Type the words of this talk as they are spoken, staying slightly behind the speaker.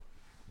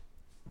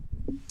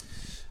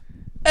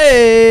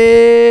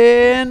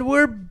And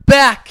we're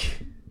back,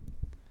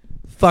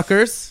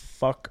 fuckers.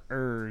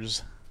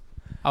 Fuckers.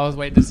 I was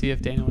waiting to see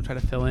if Daniel would try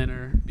to fill in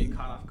or be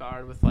caught off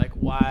guard with, like,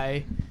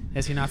 why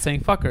is he not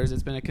saying fuckers?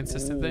 It's been a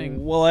consistent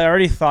thing. Well, I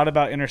already thought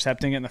about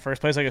intercepting it in the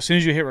first place. Like, as soon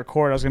as you hit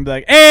record, I was going to be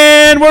like,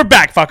 and we're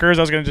back, fuckers.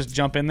 I was going to just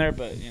jump in there,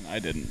 but, I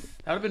didn't.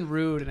 That would have been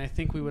rude, and I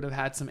think we would have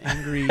had some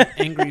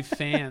angry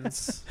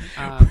fans.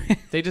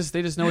 They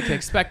just know what to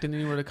expect, and then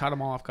you would have caught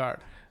them all off guard.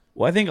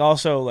 Well, I think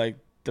also, like,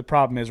 the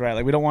problem is, right,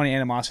 like, we don't want any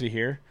animosity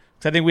here.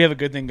 Because I think we have a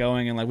good thing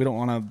going, and, like, we don't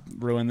want to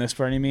ruin this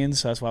for any means.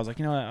 So that's why I was like,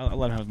 you know what, I'll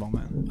let him have his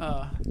moment.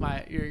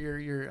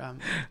 You're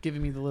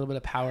giving me the little bit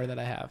of power that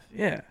I have.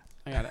 Yeah.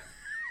 I got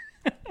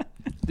it.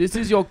 This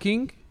is your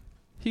king.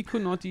 He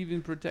could not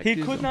even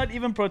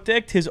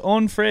protect his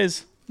own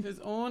phrase. His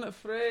own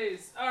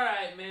phrase. All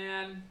right,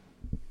 man.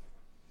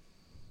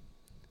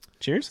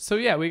 Cheers. So,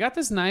 yeah, we got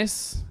this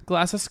nice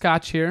glass of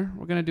scotch here.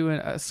 We're going to do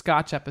a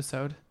scotch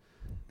episode.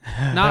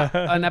 Not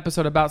an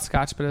episode about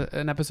scotch, but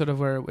an episode of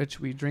which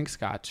we drink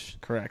scotch.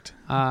 Correct.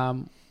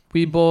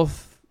 We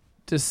both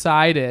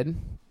decided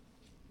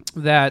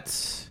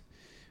that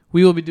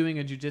we will be doing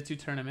a jiu-jitsu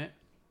tournament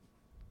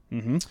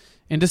in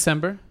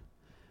December.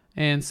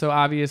 And so,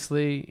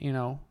 obviously,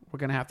 we're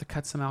going to have to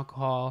cut some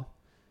alcohol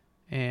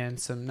and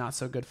some not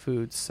so good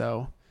foods.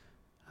 So,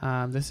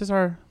 this is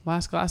our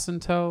last glass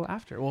until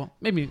after. Well,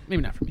 maybe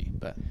not for me,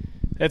 but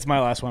It's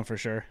my last one for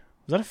sure.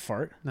 Was that a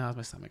fart? no, it's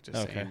my stomach just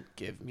saying,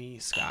 give me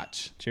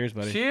scotch. Cheers,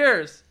 buddy.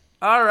 Cheers.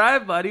 All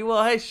right, buddy.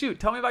 Well, hey, shoot.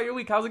 Tell me about your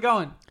week. How's it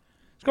going?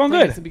 It's going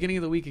good. It's the beginning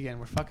of the week again.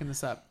 We're fucking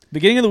this up.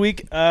 Beginning of the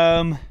week.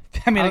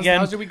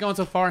 How's your week going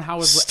so far, and how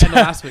was the end of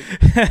last week?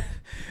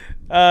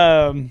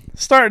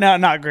 Starting out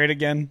not great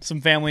again.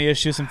 Some family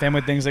issues, some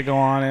family things that go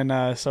on,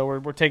 and so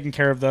we're taking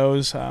care of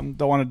those. Don't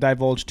want to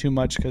divulge too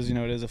much because it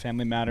is a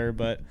family matter,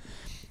 but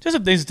just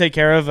some things to take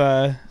care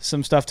of,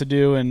 some stuff to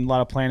do, and a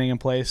lot of planning in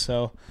place.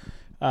 So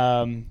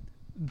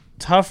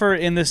tougher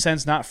in the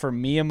sense, not for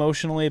me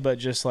emotionally, but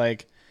just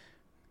like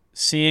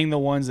seeing the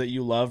ones that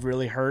you love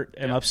really hurt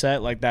and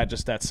upset, like that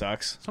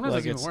sucks. Sometimes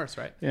like, it's even worse,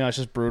 right? It's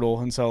just brutal.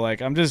 And so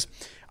like I'm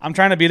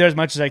trying to be there as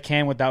much as I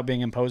can without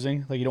being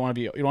imposing. Like you don't want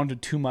to do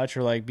too much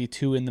or like be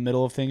too in the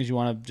middle of things. You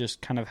want to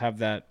just kind of have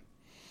that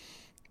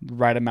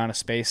right amount of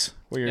space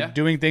where you're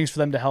doing things for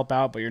them to help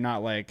out, but you're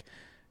not like,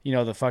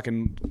 the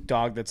fucking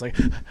dog that's like,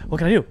 what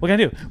can I do? What can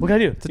I do? What can I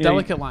do? It's a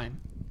delicate line.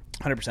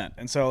 100%.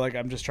 And so like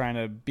I'm just trying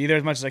to be there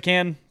as much as I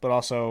can, but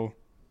also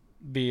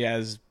be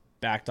as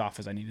backed off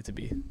as I need it to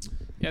be.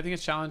 Yeah, I think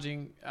it's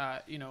challenging.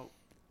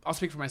 I'll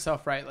speak for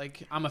myself, right?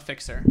 Like I'm a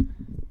fixer.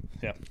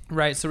 Yeah.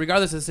 Right. So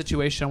regardless of the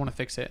situation, I want to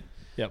fix it.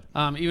 Yep.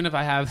 Even if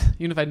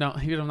I'm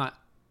not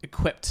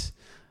equipped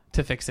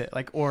to fix it,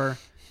 like, or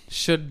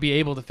should be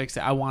able to fix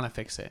it, I want to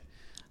fix it.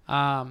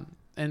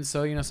 And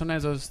so,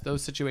 sometimes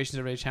those situations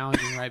are really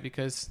challenging, right?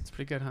 Because it's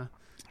pretty good, huh?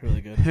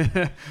 Really good.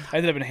 I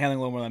ended up inhaling a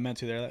little more than I meant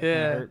to there. That kind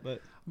of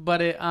hurt,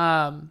 but it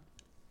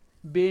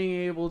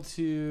being able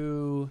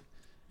to,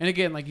 and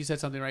again, like you said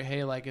something, right?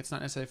 Hey, like it's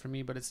not necessarily for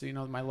me, but it's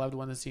my loved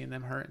one, and seeing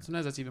them hurt. And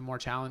sometimes that's even more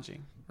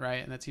challenging,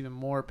 right? And that's even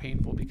more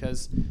painful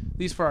because at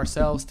least for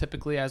ourselves,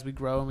 typically as we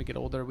grow and we get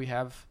older, we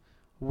have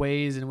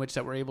ways in which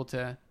that we're able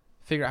to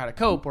figure out how to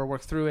cope or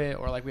work through it,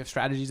 or like we have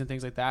strategies and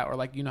things like that, or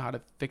like how to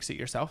fix it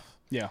yourself.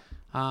 Yeah.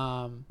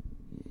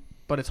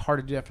 But it's hard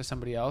to do that for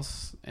somebody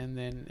else, and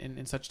then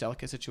in such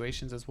delicate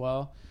situations as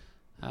well,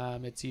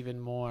 it's even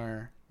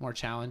more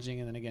challenging.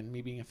 And then again,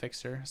 me being a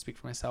fixer, I speak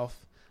for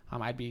myself,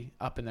 I'd be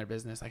up in their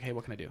business, like, hey,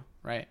 what can I do,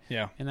 right?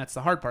 Yeah. And that's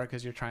the hard part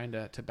because you're trying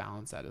to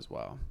balance that as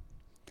well.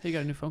 Hey, you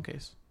got a new phone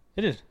case.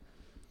 It is.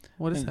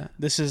 What is that?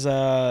 This is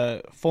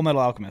Full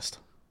Metal Alchemist.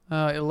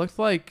 It looked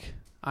like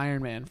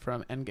Iron Man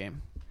from Endgame.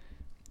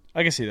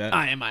 I can see that.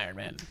 I am Iron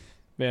Man.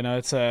 Yeah, no,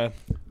 it's a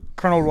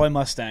Colonel Roy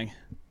Mustang.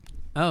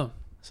 Oh.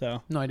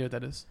 So no idea what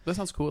that is. That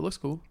sounds cool. It looks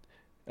cool.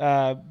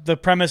 The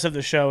premise of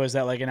the show is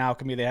that like in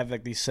alchemy they have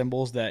like these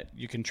symbols that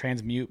you can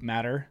transmute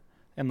matter,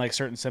 and like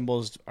certain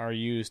symbols are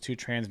used to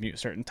transmute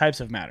certain types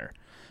of matter.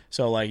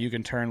 So like you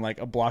can turn like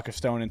a block of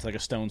stone into like a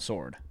stone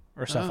sword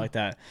or stuff like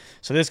that.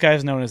 So this guy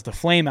is known as the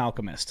Flame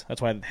Alchemist.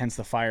 That's why, hence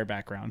the fire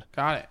background.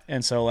 Got it.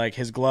 And so like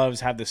his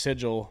gloves have the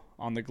sigil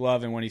on the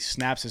glove, and when he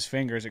snaps his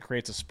fingers, it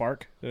creates a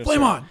spark.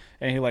 Flame on!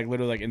 And he like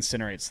literally like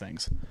incinerates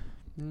things.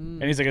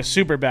 And he's like a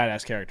super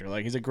badass character.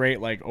 Like he's a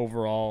great like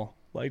overall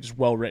like just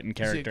well written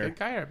character. Is he a good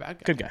guy or a bad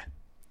guy? Good guy.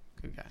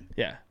 Good guy.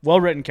 Yeah, well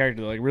written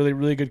character. Like really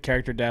really good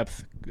character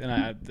depth, and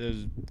it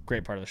was a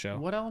great part of the show.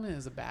 What element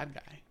is a bad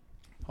guy?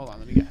 Hold on,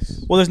 let me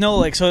guess. Well, there's no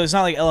like, so it's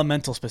not like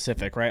elemental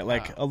specific, right?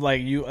 Like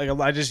like you like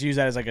I just use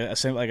that as like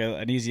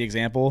an easy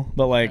example,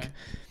 but like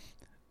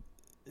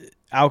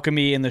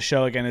alchemy in the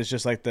show again is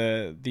just like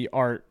the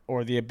art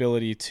or the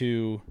ability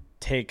to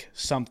take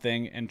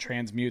something and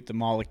transmute the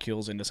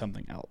molecules into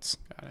something else.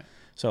 Got it.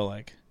 So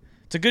like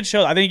it's a good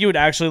show. I think you would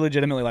actually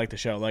legitimately like the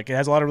show. Like it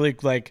has a lot of really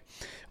like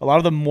a lot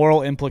of the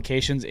moral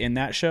implications in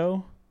that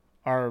show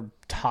are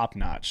top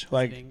notch.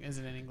 Like, is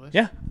it in English?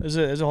 yeah, there's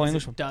a whole Is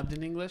English it one. dubbed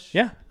in English?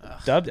 Yeah, Ugh,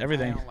 dubbed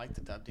everything. I don't like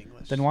the dubbed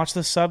English. Then watch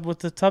the sub with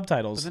the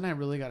subtitles. But then I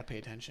really got to pay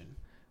attention.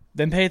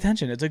 Then pay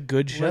attention. It's a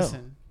good show.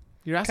 Listen,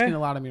 you're asking Okay. a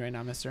lot of me right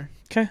now, mister.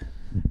 Okay.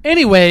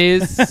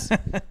 Anyways,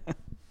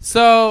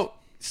 so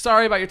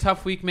sorry about your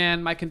tough week,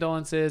 man. My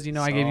condolences. You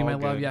know, I It's gave you all my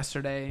love good.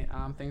 yesterday.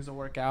 Things will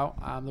work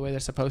out the way they're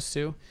supposed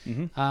to.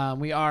 Mm-hmm.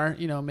 We are,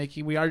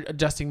 we are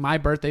adjusting my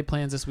birthday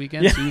plans this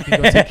weekend, so you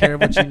can go take care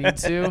of what you need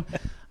to.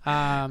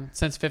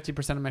 Since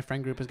 50% of my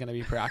friend group is going to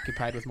be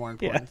preoccupied with more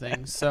important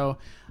things. So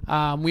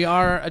we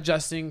are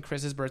adjusting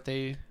Chris's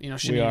birthday,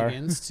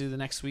 shenanigans to the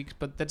next week,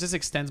 but that just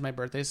extends my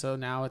birthday. So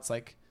now it's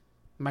like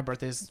my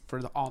birthday is for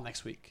all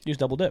next week. Use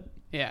double dip.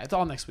 Yeah, it's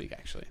all next week,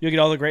 actually. You'll get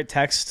all the great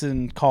texts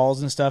and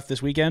calls and stuff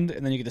this weekend,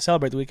 and then you get to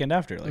celebrate the weekend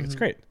after. Like, it's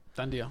great.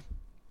 Done deal.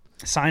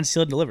 Signed,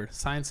 sealed, delivered.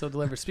 Signed, sealed,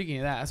 delivered. Speaking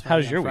of that, that's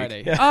How's your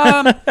Friday. week?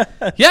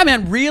 Yeah,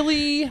 man,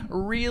 really,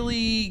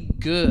 really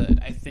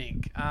good. I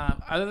think.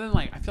 Other than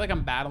I feel like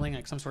I'm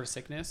battling some sort of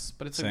sickness,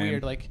 but it's Same.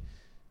 weird. Like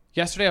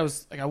yesterday,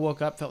 I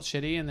woke up, felt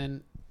shitty, and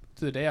then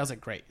through the day, I was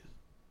like, great.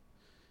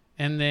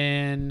 And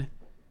then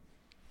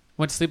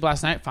went to sleep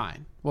last night,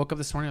 fine. Woke up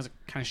this morning, I was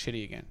like, kind of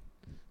shitty again.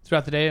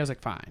 Throughout the day, I was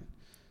like, fine.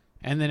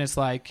 And then it's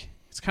kind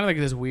of like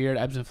this weird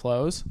ebbs and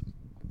flows.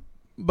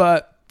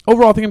 But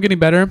overall, I think I'm getting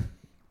better.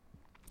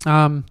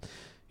 Trained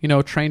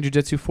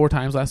jiu-jitsu 4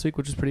 times last week,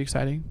 which was pretty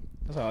exciting.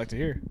 That's what I like to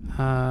hear.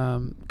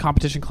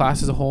 Competition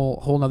class is a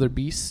whole nother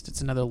beast.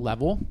 It's another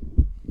level.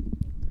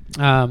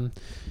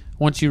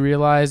 Once you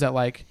realize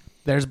that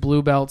there's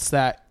blue belts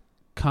that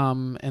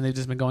come and they've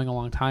just been going a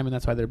long time, and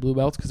that's why they're blue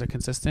belts, because they're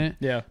consistent.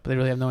 Yeah. But they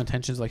really have no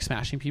intentions of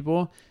smashing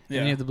people. And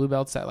then you have the blue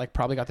belts that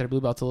probably got their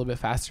blue belts a little bit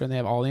faster, and they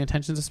have all the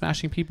intentions of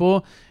smashing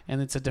people,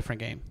 and it's a different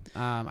game.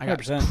 I got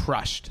 100%.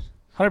 crushed.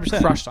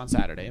 100%. Crushed on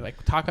Saturday.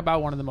 Talk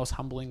about one of the most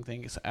humbling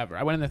things ever.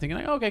 I went in there thinking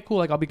okay,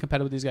 cool, I'll be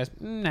competitive with these guys.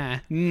 Nah.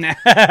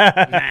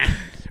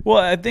 Well,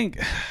 I think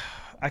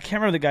I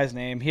can't remember the guy's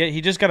name.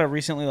 He just got a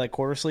recently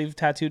quarter sleeve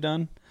tattoo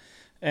done,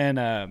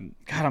 and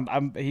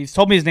God, he's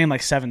told me his name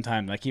 7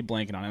 times. I keep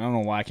blanking on it. I don't know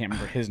why I can't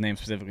remember his name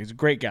specifically. He's a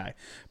great guy,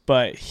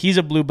 but he's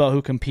a blue belt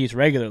who competes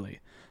regularly,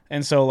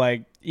 and so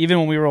even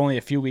when we were only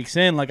a few weeks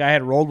in, I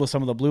had rolled with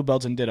some of the blue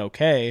belts and did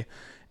okay,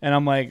 and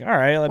I'm like, all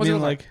right. What's he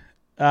look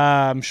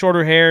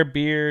shorter hair,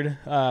 beard,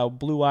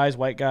 blue eyes,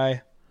 white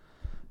guy.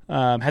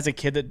 Has a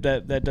kid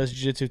that does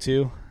jiu-jitsu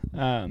too.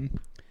 I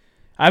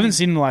haven't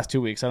seen him the last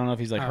 2 weeks. I don't know if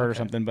he's hurt or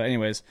something. But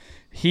anyways,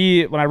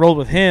 when I rolled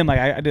with him,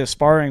 I did a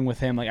sparring with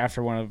him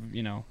after one of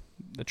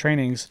the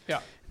trainings.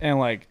 Yeah.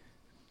 And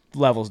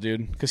levels,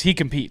 dude, because he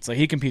competes.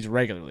 He competes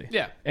regularly.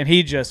 Yeah. And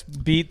he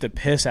just beat the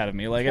piss out of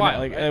me. Wild,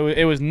 right?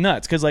 It was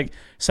nuts. Because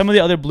some of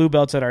the other blue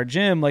belts at our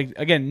gym,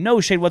 again,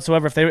 no shade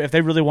whatsoever. If they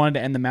really wanted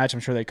to end the match,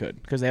 I'm sure they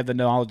could, because they have the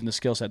knowledge and the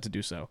skill set to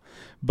do so.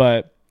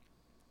 But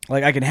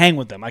I could hang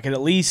with them. I could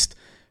at least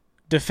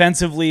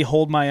defensively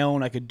hold my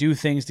own. I could do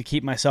things to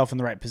keep myself in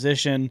the right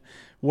position.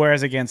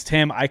 Whereas against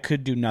him, I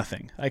could do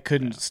nothing. I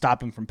couldn't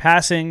stop him from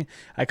passing.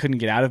 I couldn't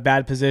get out of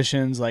bad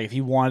positions. If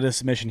he wanted a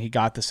submission, he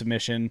got the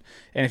submission.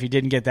 And if he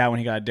didn't get that one,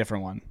 he got a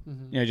different one.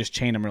 Mm-hmm. Just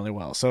chained him really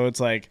well. So it's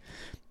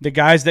the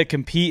guys that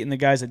compete and the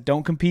guys that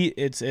don't compete,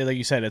 it's like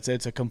you said,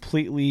 it's a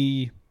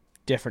completely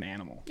different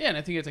animal. Yeah, and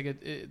I think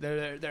it's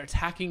they're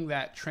attacking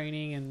that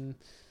training and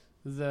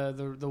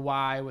the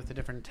why with a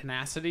different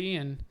tenacity,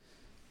 and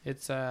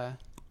it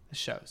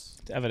shows.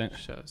 It's evident. It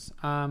shows.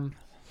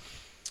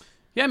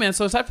 Yeah, man.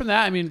 So aside from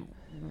that,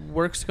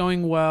 work's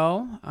going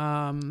well.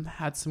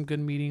 Had some good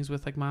meetings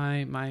with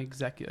my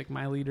executive,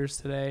 my leaders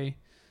today.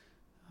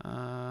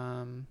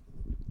 Yeah,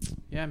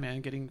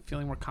 man.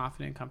 Feeling more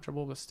confident and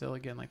comfortable, but still,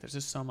 again, there's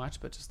just so much,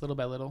 but just little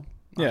by little,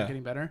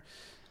 getting better.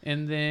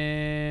 And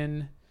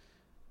then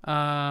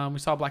we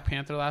saw Black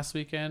Panther last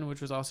weekend,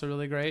 which was also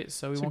really great.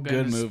 So we won't get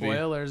into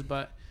spoilers,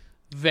 but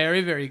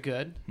very, very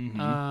good.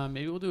 Mm-hmm.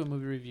 Maybe we'll do a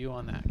movie review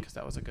on that, because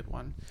that was a good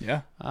one.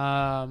 Yeah.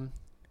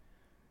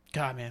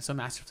 God, man, so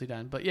masterfully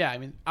done. But yeah,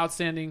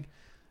 outstanding.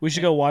 We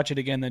should go watch it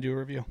again, then do a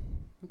review.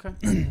 Okay.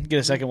 Get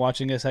a second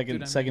watching, a second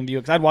view,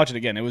 because I'd watch it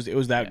again. It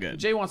was that good.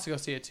 Jay wants to go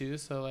see it too,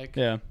 so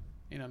yeah.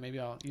 Maybe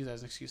I'll use that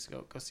as an excuse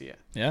to go see it.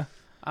 Yeah.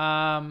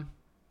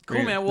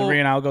 Cool, man. Well, Rhea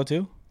and I'll go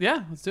too.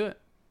 Yeah, let's do it.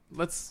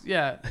 Let's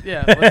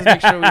just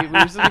make sure we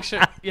just make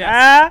sure.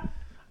 Yeah.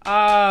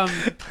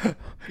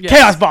 Yes.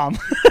 Chaos bomb.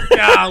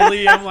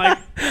 Golly, I'm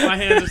my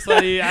hands are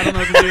sweaty. I don't know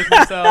what to do with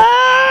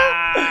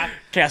myself.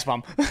 Chaos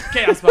bomb.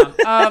 Chaos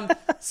bomb.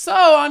 So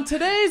on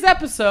today's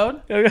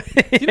episode, you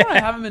know what I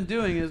haven't been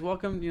doing is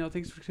welcome.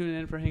 Thanks for tuning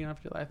in, for hanging out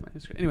for your life. My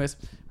name's Chris. Anyways,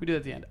 we do it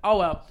at the end. Oh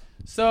well.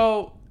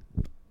 So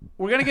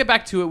we're gonna get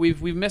back to it.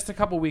 We've missed a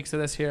couple weeks of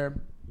this here.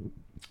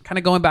 Kind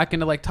of going back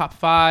into top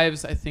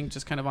fives. I think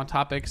just kind of on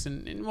topics,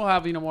 and we'll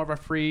have more of our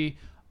free,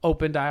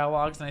 open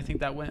dialogues. And I think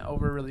that went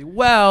over really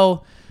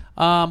well.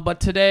 But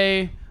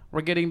today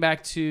we're getting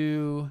back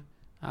to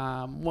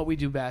what we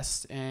do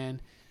best,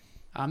 and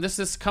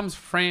this comes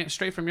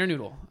straight from your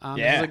noodle.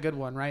 This is a good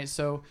one, right?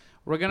 So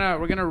we're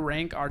gonna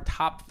rank our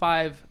top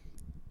 5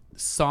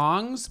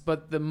 songs,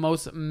 but the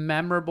most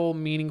memorable,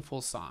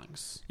 meaningful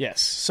songs.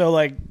 Yes. So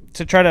like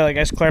to try to like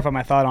I just clarify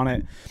my thought on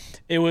it,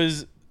 it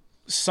was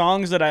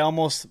songs that I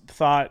almost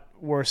thought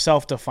were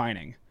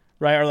self-defining,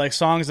 right? Or like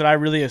songs that I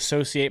really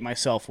associate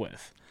myself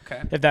with.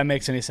 Okay. If that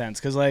makes any sense,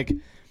 because like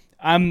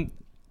I'm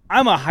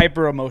a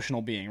hyper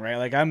emotional being, right?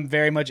 Like I'm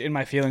very much in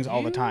my feelings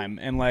all the time,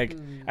 and like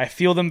I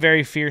feel them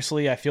very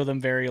fiercely. I feel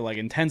them very like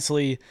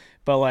intensely,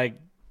 but like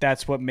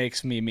that's what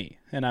makes me me,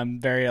 and I'm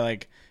very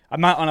like I'm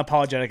not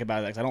unapologetic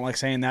about it. Like, I don't like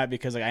saying that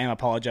because like I am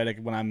apologetic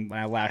when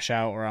I lash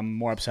out or I'm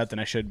more upset than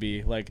I should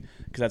be, like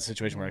because that's a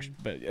situation where I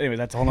should, but anyway,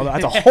 that's a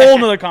whole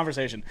nother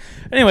conversation.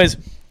 Anyways,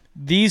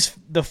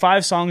 the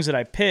 5 songs that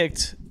I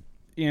picked,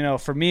 you know,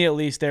 for me at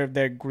least,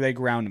 they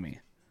ground me.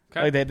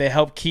 Okay. Like they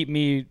help keep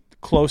me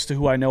close to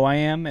who I know I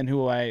am and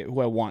who I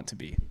want to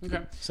be.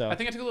 Okay. So I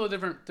think I took a little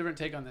different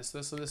take on this,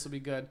 so this will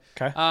be good.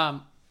 Okay.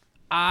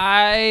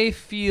 I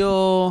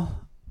feel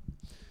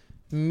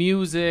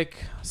music,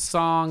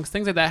 songs,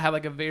 things like that have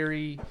like a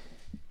very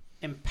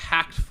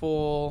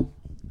impactful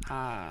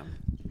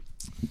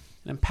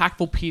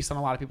piece on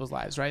a lot of people's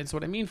lives, right? And so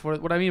what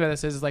I mean by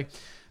this is like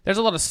there's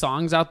a lot of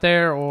songs out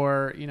there,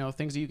 or you know,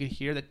 things that you can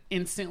hear that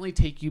instantly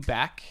take you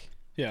back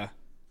Yeah.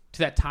 to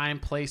that time,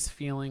 place,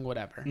 feeling,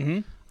 whatever.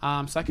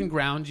 Mm-hmm. So I can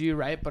ground you,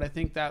 right? But I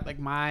think that like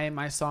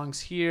my songs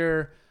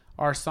here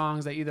are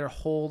songs that either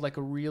hold like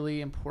a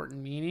really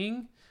important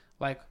meaning,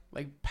 like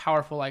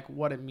powerful, like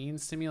what it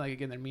means to me. Like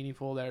again, they're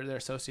meaningful. They're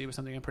associated with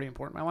something pretty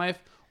important in my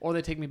life, or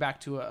they take me back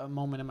to a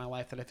moment in my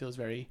life that I feel is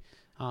very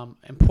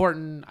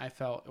important. I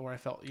felt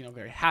you know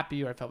very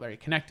happy, or I felt very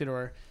connected,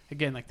 or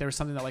again like there was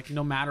something that like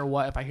no matter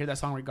what, if I hear that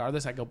song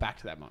regardless, I go back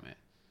to that moment.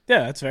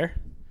 Yeah, that's fair.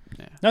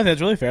 Yeah. No, I think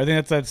that's really fair. I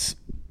think that's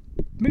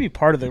maybe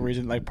part of the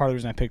reason I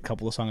picked a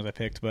couple of songs I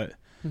picked, but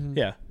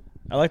yeah,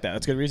 I like that.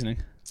 That's good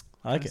reasoning.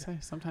 I like it.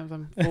 Sometimes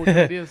I'm full of good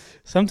ideas.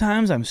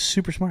 Sometimes I'm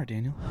super smart,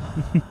 Daniel.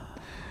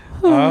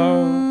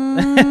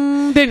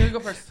 Daniel, you go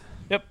first.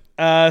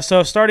 Yep.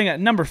 So starting at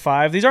number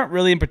 5, these aren't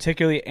really in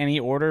particularly any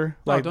order.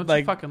 Like, don't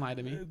you fucking lie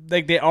to me.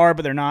 Like they are,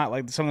 but they're not.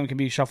 Like some of them can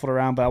be shuffled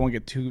around, but I won't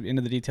get too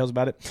into the details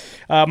about it.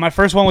 My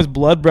first one was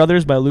Blood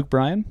Brothers by Luke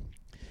Bryan.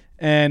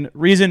 And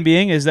reason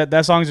being is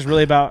that song is just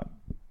really about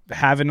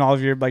having all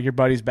of your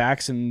buddies'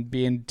 backs and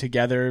being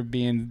together,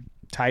 being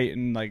tight,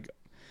 and like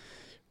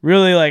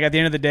really like at the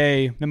end of the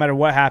day, no matter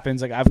what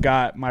happens, like I've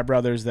got my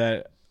brothers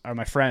that are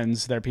my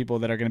friends. They're people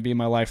that are going to be in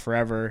my life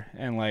forever,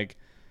 and like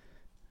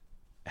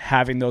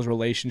having those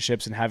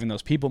relationships and having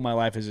those people in my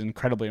life is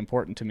incredibly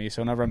important to me.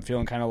 So whenever I'm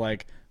feeling kind of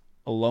like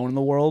alone in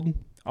the world,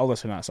 I'll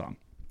listen to that song.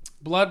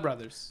 Blood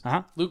Brothers.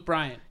 Uh-huh. Luke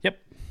Bryan. Yep.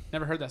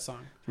 Never heard that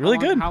song. Really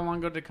good. How long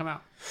ago did it come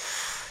out?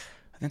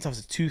 I think that was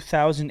a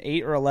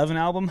 2008 or 11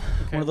 album.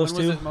 Okay. One of those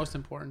when two. was it most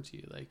important to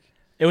you? Like,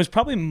 it was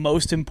probably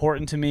most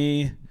important to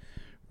me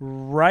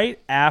right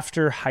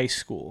after high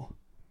school.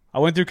 I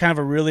went through kind of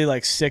a really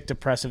like sick,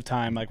 depressive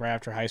time, like right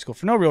after high school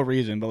for no real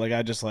reason, but like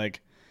I just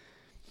like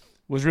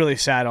was really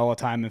sad all the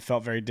time and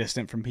felt very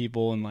distant from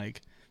people, and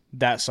like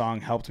that song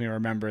helped me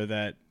remember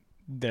that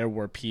there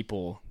were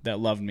people that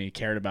loved me,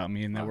 cared about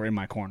me, and that were in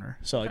my corner.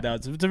 So like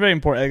it's a very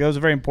important. Like, that was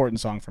a very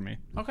important song for me.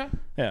 Okay.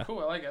 Yeah. Cool.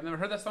 I like it. I've never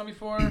heard that song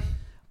before,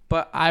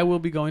 but I will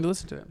be going to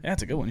listen to it. Yeah,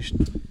 it's a good one. You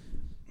should.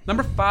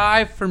 Number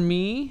 5 for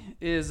me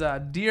is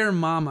 "Dear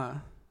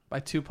Mama" by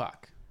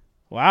Tupac.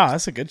 Wow,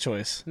 that's a good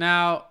choice.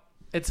 Now,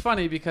 it's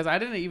funny because I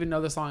didn't even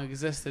know the song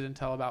existed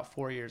until about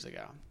 4 years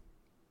ago.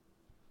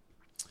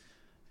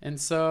 And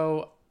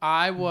so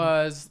I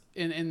was,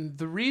 and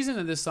the reason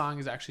that this song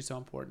is actually so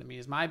important to me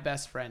is my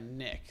best friend,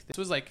 Nick. This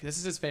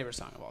is his favorite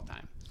song of all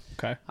time.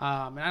 Okay.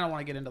 And I don't want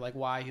to get into like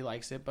why he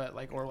likes it, but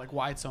like, or like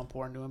why it's so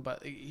important to him,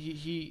 but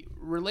he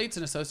relates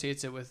and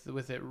associates it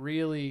with it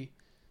really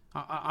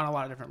on a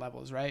lot of different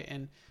levels. Right.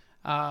 And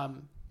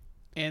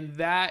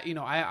that, you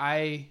know,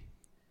 I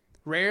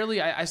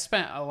rarely, I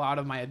spent a lot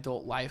of my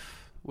adult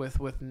life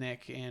with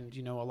Nick, and,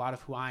 you know, a lot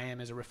of who I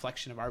am is a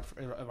reflection of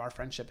our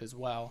friendship as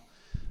well.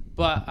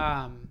 But,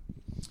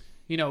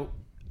 you know,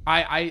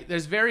 I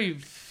there's very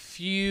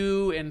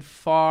few and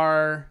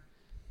far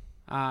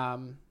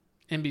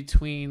in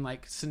between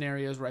like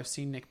scenarios where I've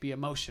seen Nick be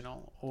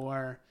emotional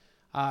or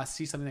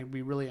see something that would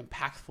be really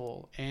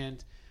impactful.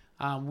 And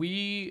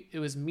it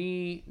was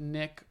me,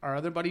 Nick, our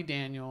other buddy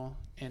Daniel,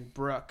 and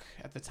Brooke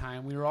at the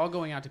time. We were all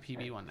going out to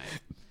PB one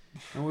night,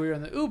 and we were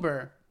in the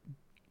Uber,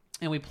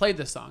 and we played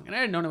this song. And I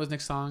hadn't known it was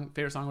Nick's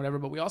favorite song, whatever,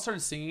 but we all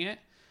started singing it,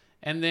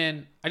 and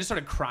then I just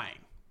started crying.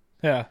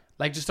 Yeah.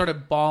 Like, just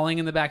started bawling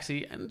in the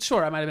backseat. And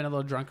sure, I might have been a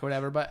little drunk or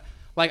whatever, but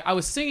like I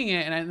was singing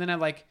it, and then I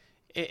like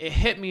it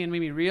hit me and made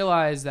me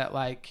realize that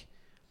like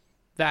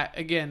that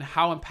again,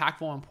 how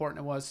impactful and important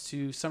it was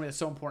to somebody that's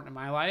so important in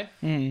my life,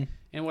 and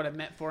what it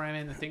meant for him,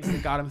 and the things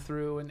that got him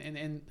through,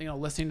 and you know,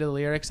 listening to the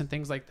lyrics and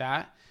things like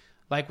that,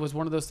 like was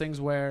one of those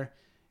things where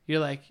you're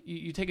like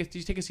you take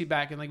a seat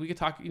back, and like we could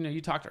talk. You know,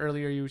 you talked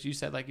earlier. You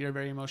said like you're a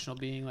very emotional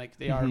being. Like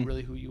they are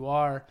really who you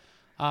are.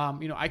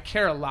 You know, I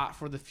care a lot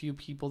for the few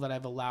people that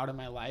I've allowed in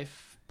my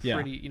life,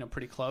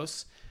 pretty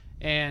close.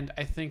 And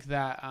I think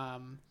that,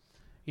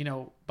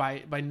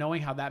 by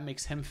knowing how that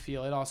makes him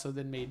feel, it also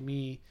then made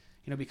me,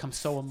 become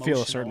so emotional.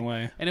 Feel a certain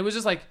way. And it was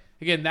just like,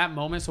 again, that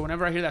moment. So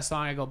whenever I hear that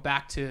song, I go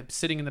back to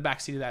sitting in the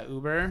back seat of that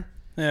Uber,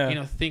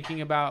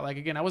 thinking about, like,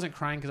 again, I wasn't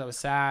crying because I was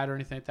sad or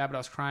anything like that, but I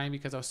was crying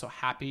because I was so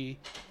happy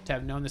to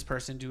have known this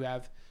person, to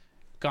have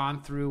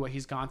gone through what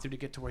he's gone through to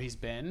get to where he's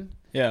been.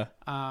 Yeah.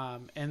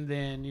 And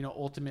then,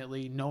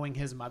 ultimately knowing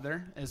his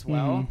mother as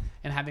well,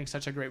 and having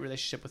such a great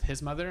relationship with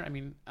his mother. I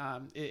mean,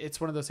 it's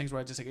one of those things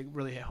where it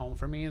really hit home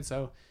for me. And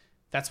so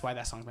that's why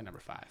that song's my number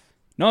 5.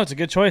 No, it's a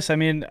good choice. I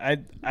mean,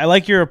 I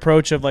like your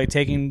approach of like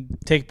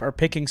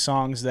picking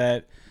songs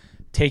that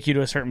take you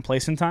to a certain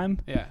place in time.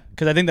 Yeah.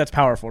 Because I think that's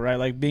powerful, right?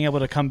 Like being able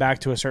to come back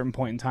to a certain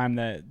point in time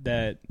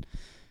that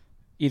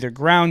either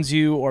grounds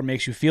you or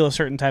makes you feel a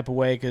certain type of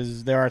way,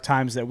 because there are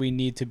times that we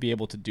need to be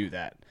able to do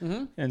that.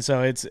 Mm-hmm. And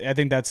so I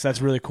think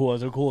that's really cool.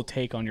 It's a cool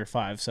take on your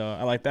 5. So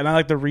I like that. And I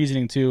like the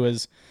reasoning too,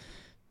 is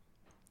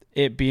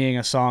it being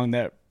a song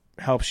that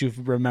helps you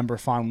remember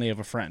fondly of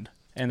a friend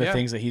and the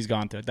things that he's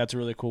gone through. That's a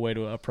really cool way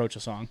to approach a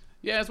song.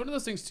 Yeah, it's one of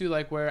those things too,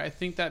 like where I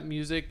think that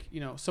music,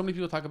 so many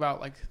people talk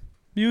about like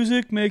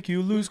music make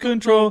you lose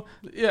control.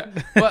 Yeah.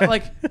 But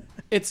like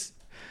it's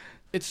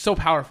so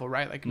powerful,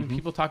 right? Like when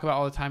people talk about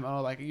all the time,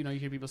 oh, like, you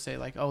hear people say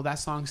like, oh, that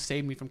song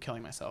saved me from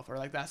killing myself, or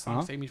like that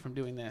song saved me from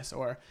doing this,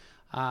 or,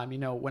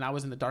 when I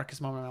was in the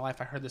darkest moment of my life,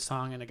 I heard this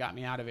song and it got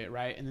me out of it,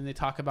 right? And then they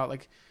talk about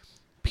like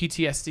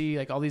PTSD,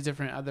 like all these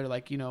different other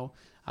like,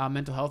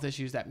 mental health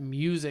issues that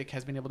music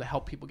has been able to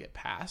help people get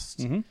past.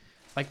 Mm-hmm.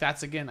 Like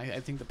that's, again,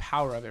 I think the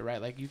power of it,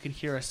 right? Like you can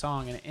hear a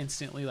song and it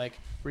instantly, like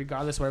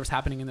regardless of whatever's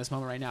happening in this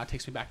moment right now, it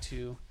takes me back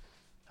to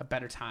a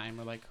better time,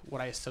 or like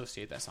what I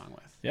associate that song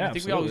with. Yeah, I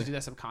think we always do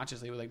that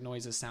subconsciously with like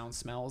noises, sounds,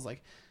 smells.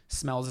 Like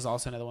smells is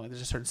also another one. Like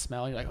there's a certain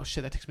smell. You're like, oh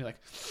shit, that takes me like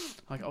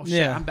oh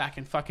shit, I'm back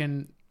in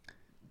fucking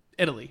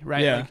Italy,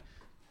 right? Yeah. Like,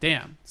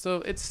 damn. So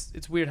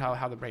it's weird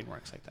how the brain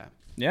works like that.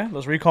 Yeah,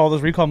 those recall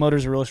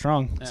motors are really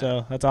strong. Yeah.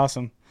 So that's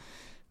awesome.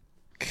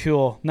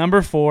 Cool.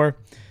 Number 4.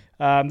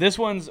 This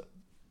one's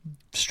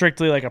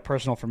strictly like a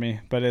personal for me,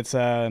 but it's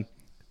Day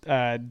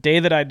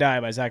That I Die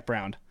by Zac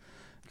Brown.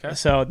 Okay.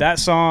 So that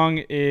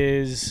song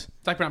is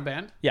Zac Brown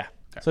Band? Yeah.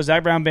 Okay. So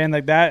Zac Brown Band,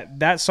 like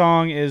that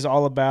song is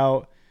all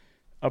about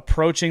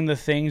approaching the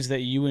things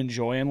that you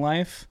enjoy in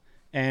life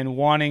and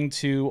wanting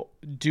to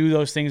do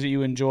those things that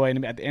you enjoy,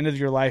 and at the end of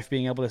your life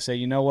being able to say,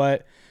 you know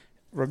what,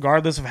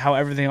 regardless of how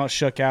everything else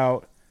shook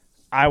out,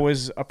 I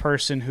was a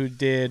person who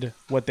did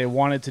what they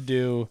wanted to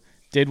do,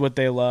 did what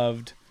they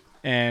loved,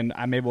 and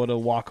I'm able to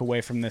walk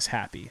away from this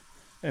happy.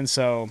 And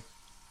so,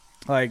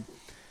 like,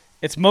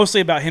 it's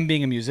mostly about him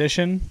being a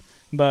musician,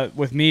 but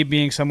with me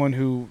being someone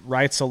who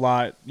writes a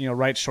lot,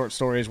 writes short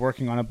stories,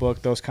 working on a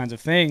book, those kinds of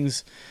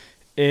things,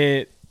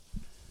 it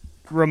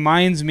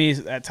reminds me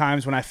at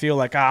times when I feel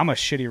like, I'm a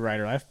shitty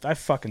writer. I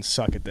fucking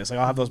suck at this. Like,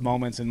 I'll have those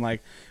moments and,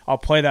 like, I'll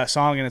play that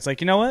song and it's like,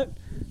 you know what?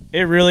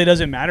 It really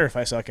doesn't matter if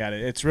I suck at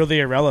it. It's really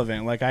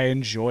irrelevant. Like, I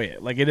enjoy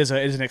it. Like, it is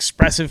an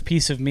expressive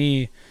piece of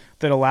me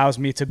that allows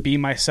me to be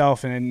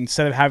myself, and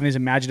instead of having these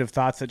imaginative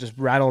thoughts that just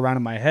rattle around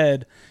in my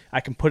head, I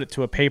can put it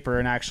to a paper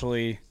and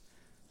actually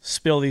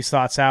spill these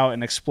thoughts out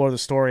and explore the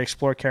story,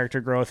 explore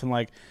character growth, and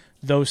like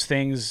those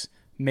things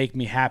make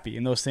me happy,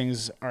 and those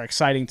things are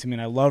exciting to me,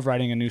 and I love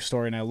writing a new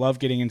story, and I love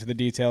getting into the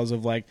details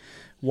of like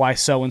why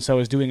so-and-so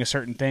is doing a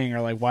certain thing,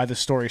 or like why the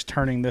story is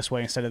turning this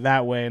way instead of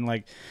that way, and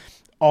like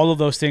all of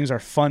those things are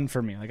fun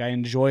for me. Like I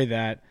enjoy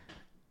that.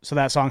 So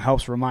that song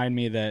helps remind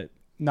me that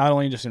not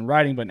only just in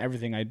writing, but in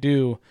everything I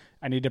do,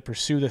 I need to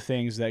pursue the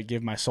things that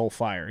give my soul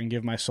fire and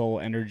give my soul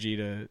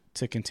energy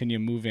to continue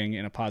moving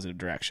in a positive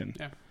direction.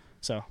 Yeah.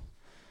 So,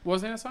 what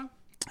was the name of that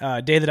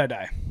song? Day That I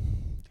Die.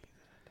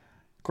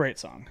 Great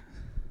song.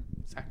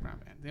 Zac Brown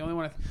Band. The only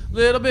one.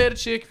 Little bit of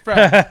chicken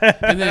fry,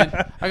 and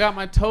then I got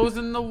my toes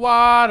in the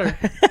water,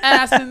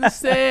 ass in the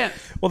sand.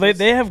 Well,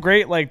 they have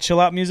great like chill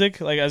out music.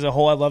 Like as a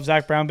whole, I love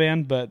Zac Brown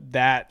Band, but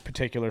that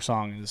particular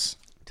song is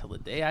Till the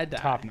Day I Die,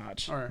 top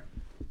notch. Or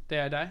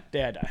Day I Die.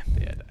 Day I Die.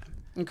 Day I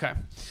Die. Okay.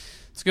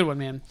 It's a good one,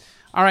 man.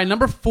 All right,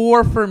 number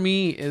 4 for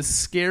me is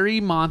Scary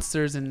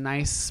Monsters and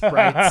Nice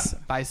Sprites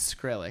by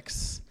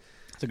Skrillex.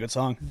 It's a good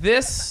song.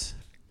 This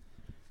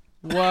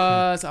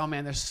was, oh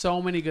man, there's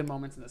so many good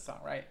moments in this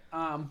song, right?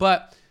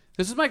 But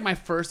this was like my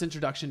first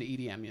introduction to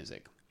EDM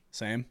music.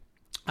 Same.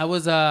 I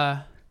was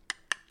a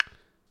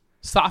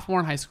sophomore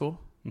in high school.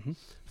 Mm-hmm.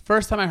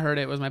 First time I heard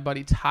it was my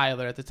buddy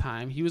Tyler at the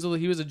time. He was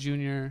a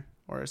junior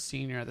or a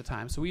senior at the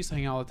time, so we used to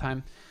hang out all the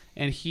time,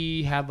 and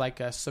he had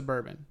like a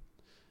Suburban.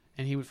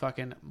 And he would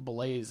fucking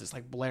blaze this,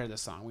 like blare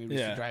this song. We would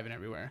just be driving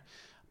everywhere.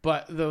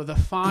 But the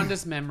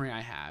fondest memory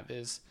I have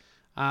is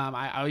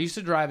I used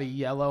to drive a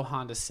yellow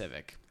Honda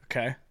Civic.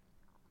 Okay.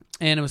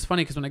 And it was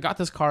funny because when I got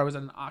this car, it was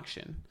at an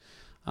auction.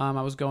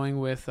 I was going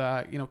with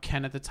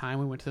Ken at the time.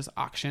 We went to this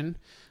auction.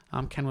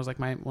 Ken was like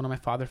one of my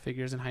father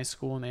figures in high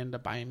school, and they ended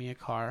up buying me a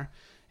car.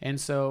 And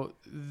so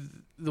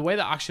the way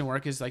the auction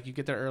works is like you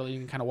get there early, you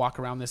can kind of walk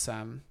around this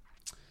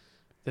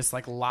this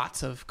like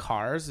lots of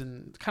cars,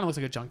 and it kind of looks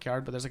like a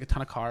junkyard, but there's like a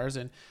ton of cars,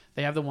 and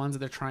they have the ones that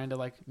they're trying to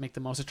like make the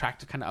most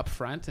attractive kind of up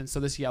front. And so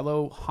this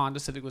yellow Honda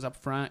Civic was up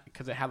front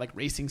because it had like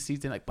racing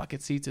seats and like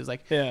bucket seats. It was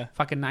like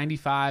fucking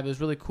 95. It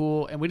was really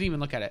cool, and we didn't even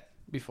look at it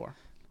before.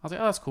 I was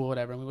like, oh, that's cool,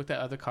 whatever. And we looked at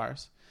other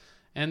cars.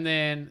 And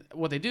then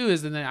what they do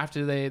is then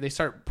after they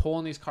start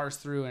pulling these cars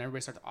through, and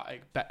everybody starts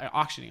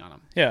auctioning on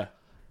them. Yeah.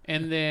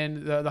 And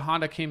then the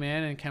Honda came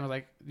in and kind of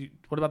like,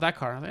 what about that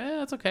car? I was like,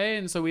 that's okay.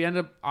 And so we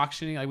ended up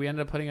auctioning, like we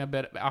ended up putting a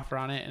bit offer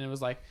on it, and it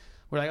was like,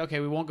 we're like, okay,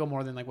 we won't go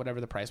more than like whatever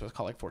the price was,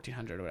 called like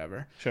 $1,400 or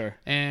whatever. Sure.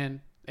 And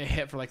it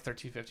hit for like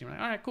 $1,350. We're like,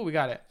 all right, cool, we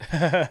got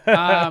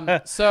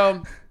it.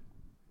 So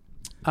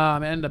it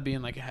ended up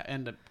being like, it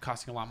ended up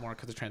costing a lot more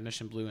because the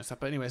transmission blew and stuff.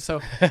 But anyway,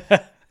 so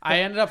I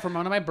ended up, for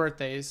one of my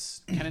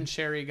birthdays, Ken and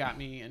Sherry got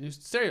me a new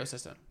stereo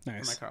system for my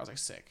car. I was like,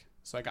 sick.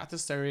 So I got the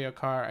stereo,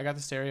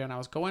 and I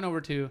was going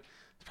over to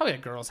probably a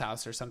girl's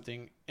house or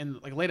something in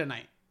like late at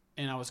night.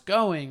 And I was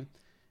going,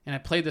 and I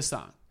played this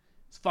song.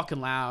 It's fucking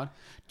loud.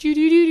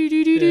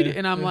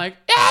 And I'm like,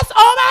 yes,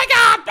 oh my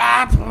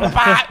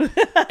God.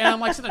 And I'm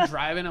like sitting there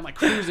driving, I'm like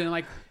cruising, and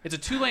like it's a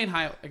 2-lane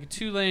highway, like a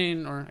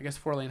 2-lane or I guess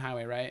 4-lane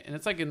highway, right? And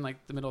it's like in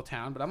like the middle of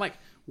town, but I'm like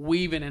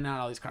weaving in and out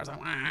all these cars. I'm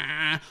like,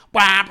 and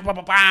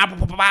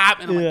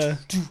I'm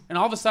like, and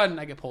all of a sudden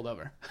I get pulled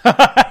over.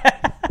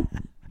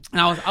 And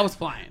I was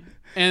flying.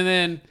 And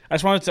then I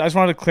just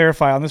wanted to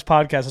clarify on this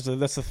podcast,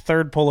 that's the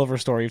third pullover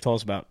story you've told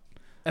us about.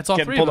 That's all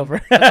three of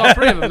them. That's all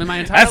three of them in my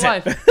entire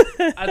life.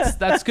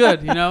 That's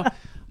good, you know.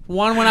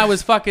 One when I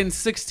was fucking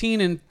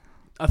 16 and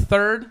a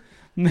third,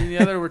 and the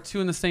other were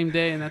 2 in the same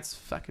day, and that's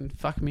fucking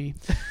fuck me.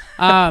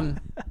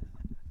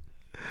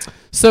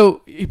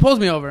 So he pulls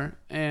me over,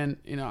 and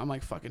you know I'm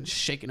like fucking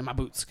shaking in my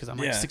boots because I'm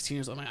like 16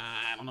 years old. I'm like,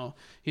 I don't know.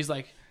 He's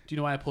like, do you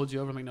know why I pulled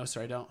you over? I'm like, no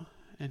sir, I don't.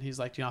 And he's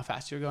like, do you know how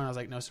fast you were going? I was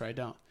like, no sir, I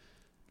don't.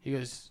 He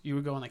goes, you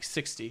were going like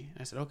 60.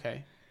 I said,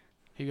 okay.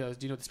 He goes,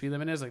 do you know what the speed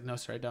limit is? Like, no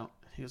sir, I don't.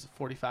 He goes,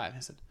 45. I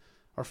said,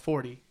 or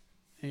 40.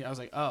 I was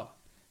like, oh.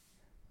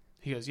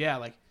 He goes, yeah,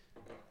 like,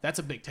 that's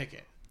a big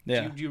ticket.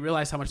 Yeah. Do you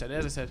realize how much that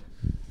is? I said,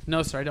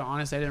 no, sir, I don't.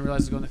 Honestly, I didn't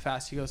realize it was going that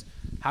fast. He goes,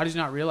 how did you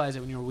not realize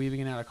it when you were weaving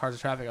in and out of cars of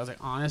traffic? I was like,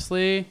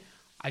 honestly,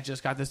 I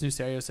just got this new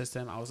stereo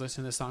system. I was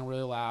listening to this song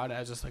really loud. I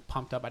was just, like,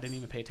 pumped up. I didn't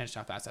even pay attention to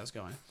how fast I was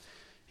going.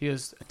 He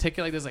goes, a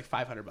ticket like this is like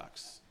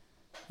 $500.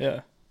 Yeah.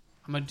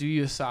 I'm going to do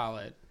you a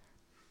solid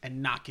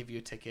and not give you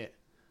a ticket,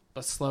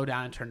 but slow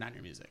down and turn down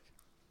your music.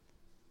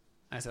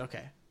 I said,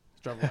 okay.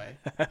 Drove away.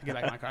 I get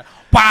back in my car.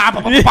 Yes!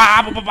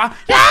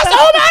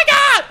 Oh my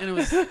God! And it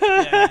was,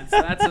 man,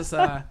 so that's just,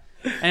 and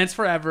it's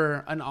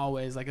forever and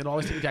always. Like, it'll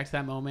always take you back to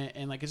that moment.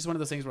 And, like, it's just one of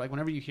those things where, like,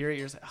 whenever you hear it,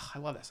 you're just like, oh, I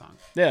love that song.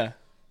 Yeah,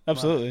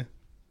 absolutely.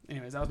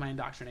 Anyways, that was my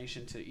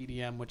indoctrination to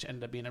EDM, which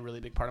ended up being a really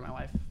big part of my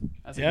life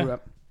as I grew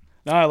up.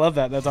 No, I love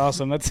that. That's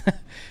awesome. I'm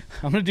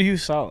going to do you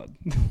solid.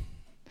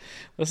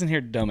 Listen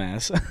here,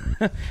 dumbass.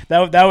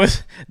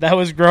 that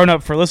was grown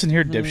up for. Listen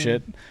here,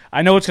 dipshit.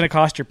 I know it's going to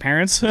cost your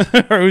parents or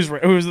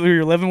who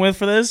you're living with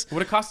for this.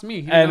 What it cost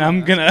me, and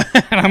I'm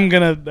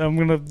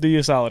gonna do you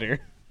a solid here.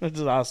 This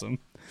is awesome.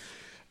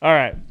 All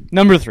right,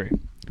 number 3.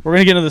 We're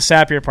gonna get into the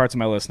sappier parts of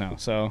my list now.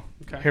 So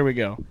Here we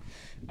go.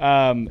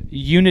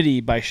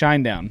 Unity by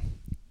Shinedown.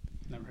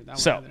 Never heard that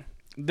one either.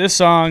 This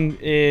song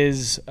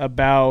is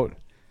about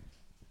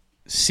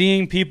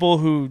seeing people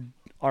who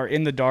are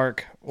in the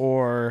dark,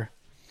 or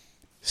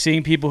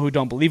seeing people who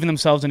don't believe in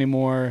themselves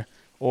anymore,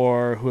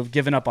 or who have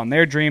given up on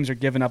their dreams or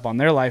given up on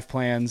their life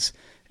plans,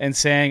 and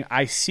saying,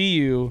 I see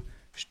you,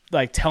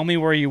 like, tell me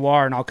where you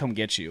are and I'll come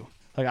get you.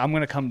 Like, I'm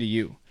going to come to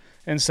you.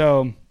 And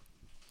so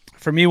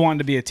for me wanting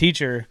to be a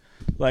teacher,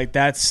 like,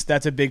 that's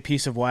a big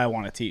piece of why I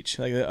want to teach.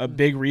 Like, a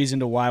big reason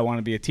to why I want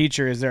to be a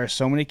teacher is there are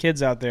so many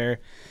kids out there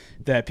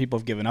that people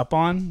have given up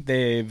on.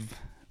 They've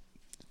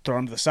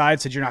thrown to the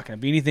side, said, you're not going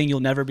to be anything. You'll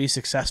never be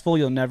successful.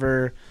 You'll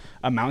never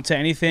amount to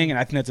anything. And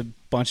I think that's a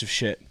bunch of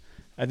shit.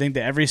 I think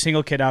that every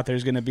single kid out there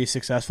is going to be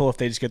successful if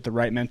they just get the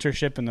right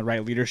mentorship and the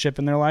right leadership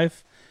in their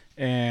life.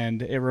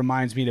 And it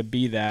reminds me to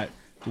be that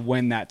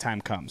when that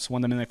time comes,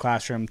 when I'm in the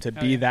classroom, to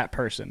be that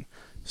person.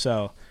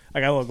 So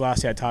I got a little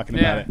glossy-eyed talking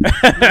about it.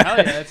 Hell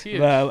yeah, that's huge.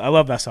 But I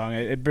love that song.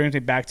 It brings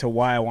me back to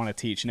why I want to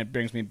teach, and it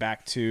brings me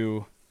back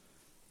to,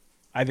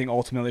 I think,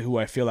 ultimately who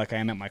I feel like I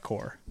am at my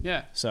core.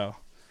 Yeah. So,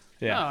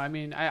 yeah. No, I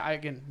mean, I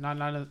again,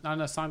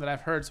 not a song that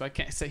I've heard, so I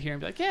can't sit here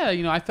and be like, yeah,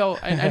 you know, I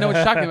know what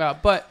you're talking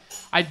about. But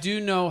I do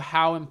know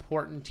how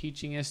important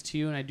teaching is to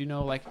you, and I do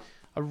know, like,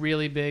 a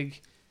really big,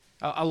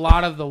 a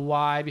lot of the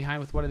why behind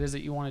with what it is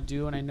that you want to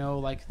do. And I know,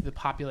 like, the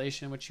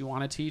population which you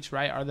want to teach,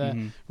 right, are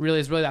the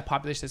really that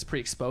population that's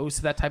pre-exposed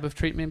to that type of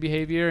treatment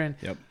behavior. And,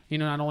 you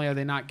know, not only are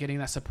they not getting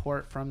that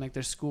support from, like,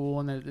 their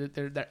school, and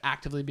they're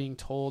actively being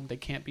told they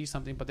can't be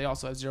something, but they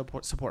also have zero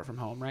support from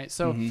home, right?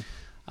 So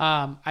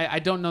I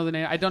don't know the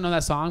name. I don't know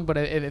that song, but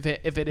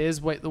if it is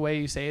the way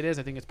you say it is,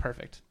 I think it's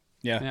perfect.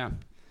 Yeah.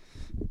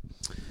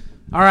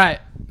 All right,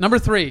 number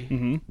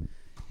 3.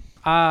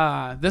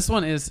 This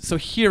one is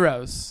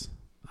Heroes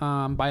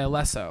by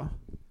Alesso.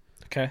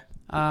 Okay.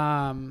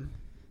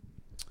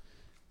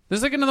 This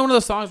is like another one of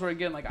those songs where,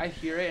 again, like I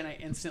hear it and I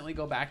instantly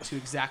go back to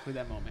exactly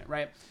that moment,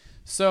 right?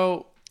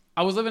 So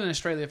I was living in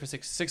Australia for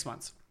six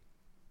months.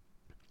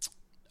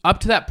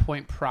 Up to that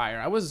point prior,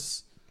 I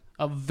was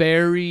a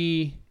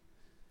very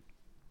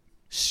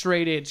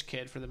straight edge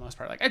kid for the most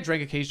part. Like I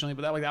drank occasionally,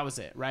 but that was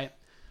it, right?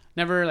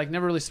 Never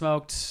really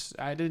smoked.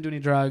 I didn't do any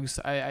drugs.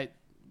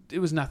 It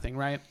was nothing,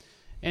 right?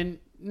 And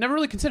never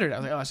really considered it. I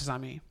was like, oh, that's just not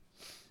me.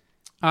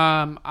 But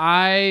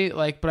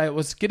I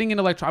was getting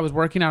into I was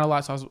working out a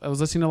lot, so I was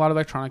listening to a lot of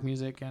electronic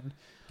music, and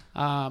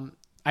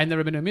I'd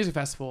never been to a music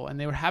festival, and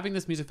they were having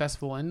this music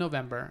festival in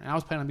November, and I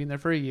was planning on being there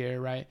for a year,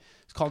 right?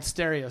 It's called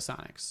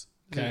Stereosonics.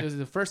 Okay. It was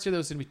the first year that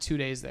was going to be 2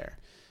 days there.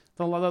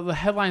 The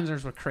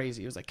headliners were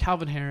crazy. It was like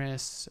Calvin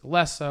Harris,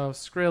 Alesso,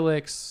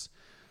 Skrillex,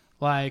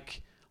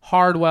 like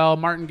Hardwell,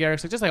 Martin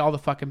Garrix, like just like all the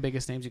fucking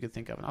biggest names you could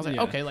think of. And I was like,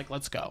 okay, like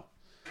let's go.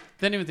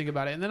 Didn't even think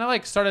about it. And then I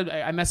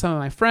met some of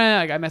my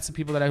friends. I met some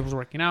people that I was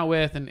working out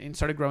with and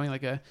started growing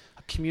like a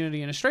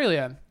community in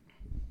Australia.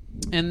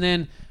 And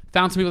then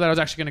found some people that I was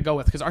actually going to go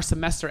with because our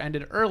semester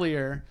ended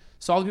earlier.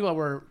 So all the people that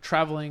were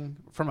traveling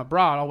from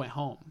abroad all went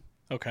home.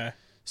 Okay.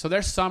 So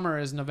their summer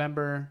is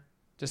November,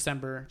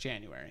 December,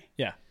 January.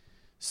 Yeah.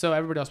 So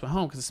everybody else went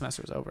home because the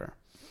semester was over.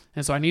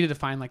 And so I needed to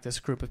find like this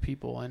group of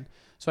people. And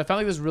so I found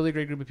like this really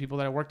great group of people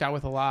that I worked out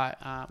with a lot.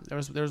 There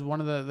was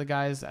one of the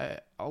guys,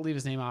 I'll leave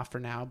his name off for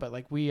now, but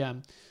like we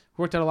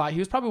worked out a lot. He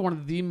was probably one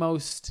of the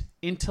most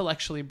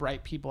intellectually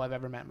bright people I've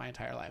ever met in my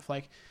entire life.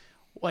 Like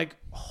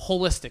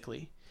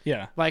holistically.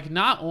 Yeah. Like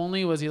not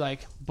only was he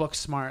like book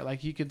smart, like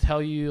he could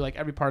tell you like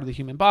every part of the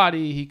human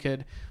body. He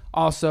could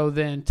also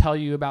then tell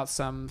you about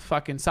some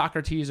fucking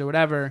Socrates or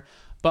whatever,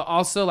 but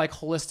also like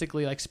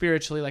holistically, like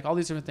spiritually, like all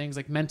these different things,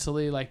 like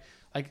mentally, like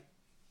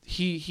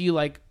he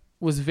like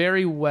was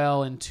very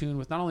well in tune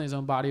with not only his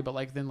own body, but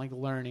like then like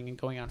learning and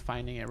going out and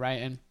finding it.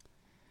 Right. And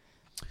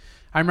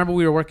I remember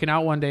we were working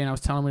out one day and I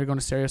was telling him we were going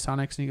to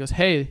Stereosonics and he goes,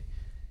 hey,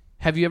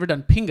 have you ever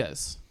done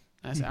pingas?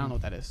 And I said, I don't know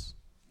what that is.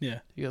 Yeah.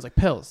 He goes like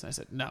pills. And I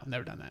said, no,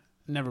 never done that.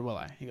 Never will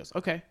I. He goes,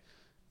 okay,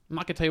 I'm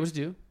not going to tell you what to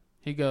do.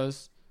 He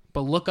goes,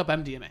 but look up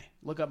MDMA,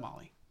 look up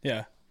Molly.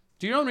 Yeah.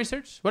 Do your own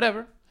research,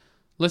 whatever.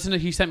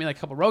 He sent me like a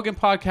couple Rogan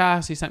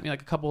podcasts. He sent me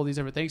like a couple of these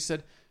different things. He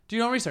said, do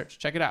your own research.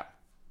 Check it out.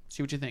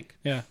 See what you think.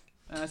 Yeah.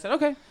 And I said,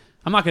 okay,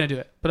 I'm not going to do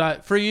it.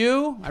 But for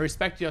you, I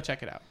respect you. I'll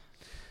check it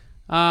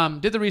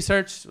out. Did the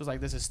research. Was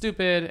like, this is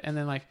stupid. And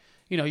then like,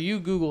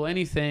 you Google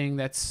anything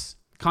that's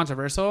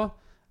controversial.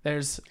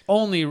 There's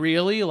only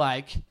really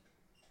like,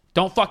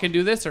 don't fucking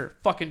do this or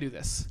fucking do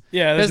this.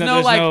 Yeah. There's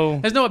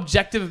no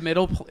objective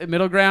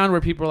middle ground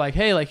where people are like,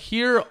 hey, like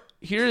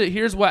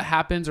here's what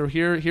happens or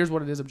here's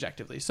what it is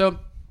objectively. So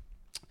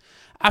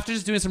after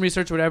just doing some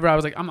research or whatever, I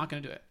was like, I'm not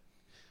going to do it.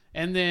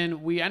 And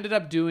then we ended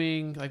up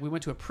doing, like, we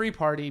went to a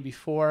pre-party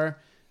before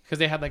because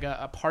they had like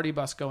a party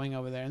bus going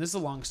over there. And this is a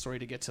long story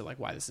to get to like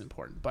why this is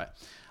important. But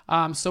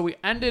so we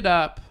ended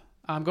up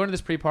going to this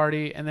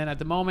pre-party. And then at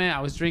the moment I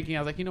was drinking, I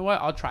was like, you know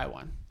what? I'll try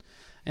one.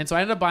 And so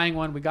I ended up buying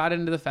one. We got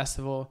into the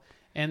festival.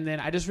 And then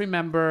I just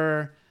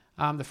remember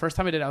the first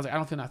time I did it, I was like, I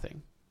don't feel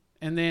nothing.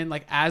 And then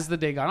like as the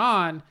day got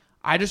on,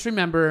 I just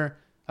remember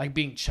like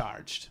being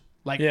charged.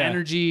 Like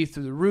energy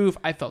through the roof.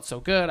 I felt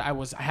so good. I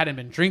hadn't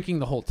been drinking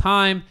the whole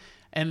time.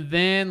 And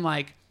then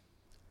like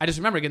I just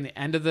remember again the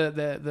end of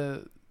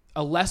the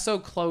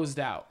Alesso closed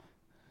out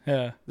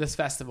this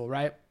festival,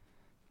 right?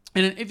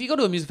 And if you go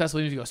to a music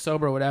festival, even if you go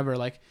sober or whatever,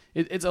 like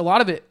it's a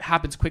lot of it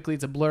happens quickly.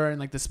 It's a blur, and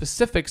like the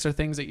specifics are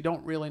things that you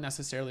don't really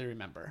necessarily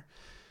remember.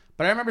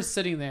 But I remember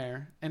sitting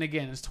there, and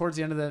again, it's towards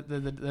the end of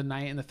the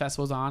night, and the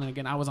festival's on, and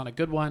again, I was on a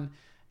good one,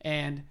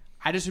 and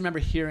I just remember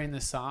hearing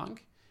this song,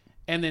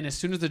 and then as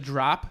soon as the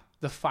drop,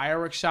 the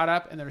fireworks shot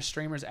up, and there were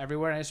streamers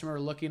everywhere, and I just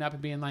remember looking up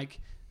and being like,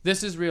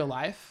 this is real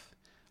life.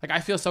 Like I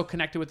feel so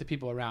connected with the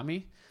people around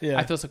me. Yeah.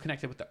 I feel so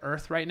connected with the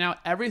earth right now.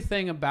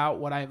 Everything about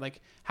what I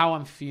like, how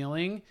I'm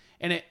feeling.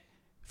 And it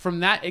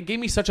gave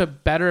me such a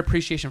better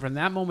appreciation from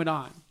that moment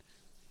on.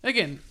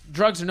 Again,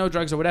 drugs or no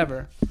drugs or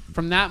whatever.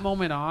 From that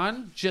moment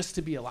on, just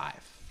to be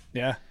alive.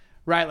 Yeah.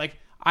 Right. Like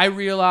I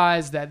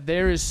realized that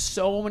there is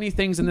so many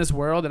things in this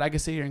world that I can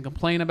sit here and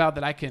complain about,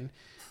 that I can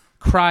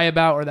cry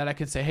about, or that I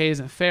can say, hey,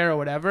 isn't fair or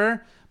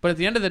whatever. But at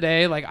the end of the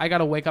day, like I got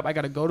to wake up. I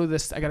got to go to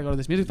this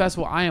music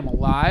festival. I am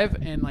alive.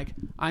 And like,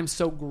 I'm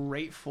so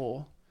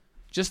grateful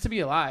just to be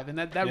alive. And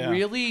that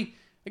really,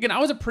 again, I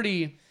was a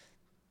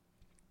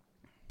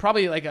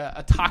probably like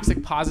a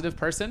toxic positive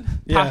person,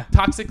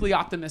 toxically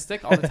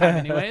optimistic all the time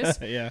anyways.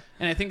 Yeah.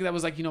 And I think that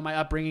was like, my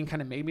upbringing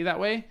kind of made me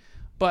that way.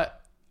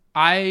 But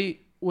it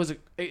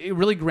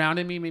really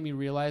grounded me, made me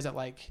realize that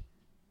like,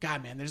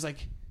 God, man, there's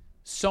like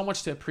so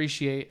much to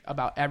appreciate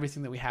about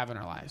everything that we have in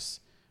our lives.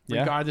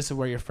 Regardless of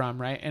where you're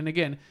from, right? And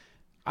again,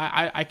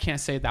 I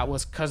can't say that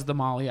was because of the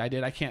Molly I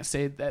did. I can't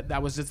say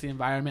that was just the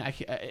environment.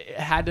 It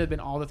had to have been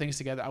all the things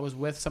together. I was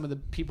with some of the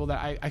people that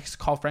I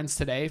call friends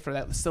today for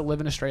that still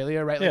live in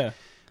Australia, right? Like,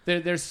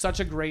 there's such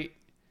a great,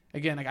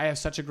 again, like I have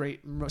such a great,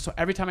 so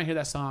every time I hear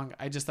that song,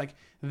 I just like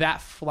that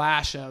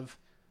flash of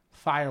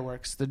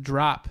fireworks, the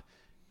drop,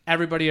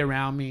 everybody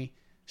around me,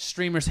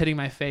 streamers hitting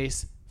my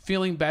face,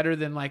 feeling better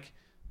than like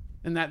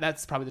And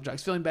that's probably the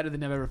drugs. Feeling better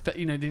than I've ever,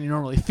 than you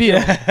normally feel.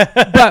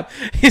 But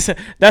he said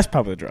that's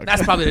probably the drugs.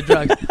 That's probably the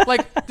drugs.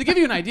 Like, to give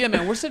you an idea,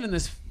 man, we're sitting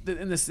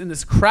in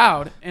this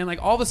crowd, and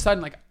like all of a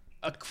sudden, like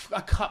a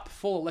cup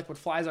full of liquid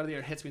flies out of the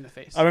air, hits me in the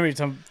face. I remember you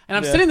telling. And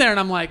I'm sitting there, and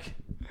I'm like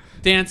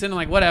dancing, and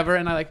like whatever,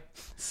 and I like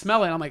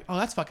smell it, and I'm like, oh,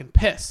 that's fucking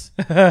piss.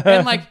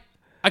 And like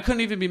I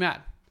couldn't even be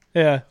mad.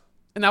 Yeah.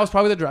 And that was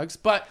probably the drugs.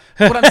 But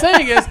what I'm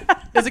saying is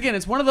again,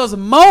 it's one of those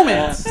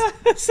moments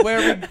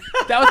where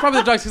that was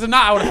probably the drugs. Because if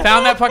not, I would have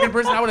found that fucking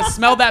person. I would have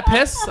smelled that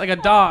piss like a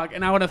dog,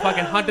 and I would have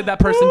fucking hunted that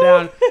person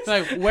down.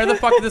 Like, where the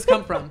fuck did this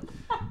come from?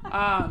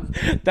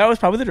 That was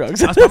probably the drugs.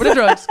 That was probably the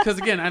drugs. Because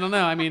again, I don't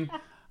know. I mean,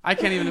 I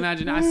can't even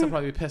imagine. I still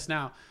probably be pissed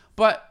now.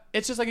 But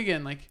it's just like,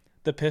 again, like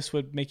the piss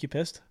would make you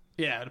pissed.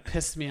 Yeah, it would have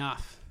pissed me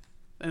off.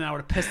 And I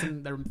would have pissed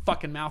in their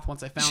fucking mouth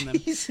once I found them.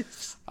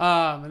 Jesus.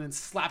 And then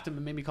slapped them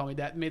and made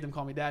them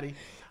call me daddy.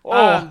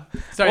 Oh.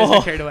 Sorry, I just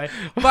got carried away.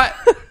 But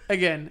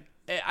again,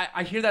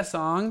 I hear that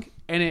song,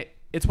 and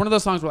it's one of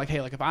those songs where like,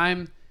 hey, like if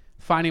I'm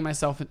finding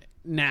myself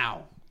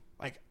now,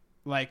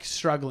 like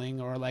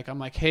struggling, or like I'm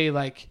like, hey,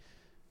 like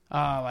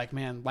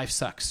man, life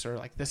sucks, or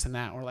like this and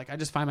that, or like I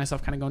just find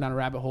myself kind of going down a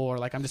rabbit hole, or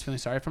like I'm just feeling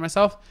sorry for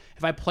myself.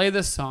 If I play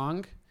this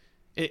song,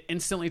 it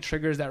instantly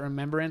triggers that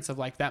remembrance of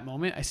like that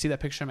moment. I see that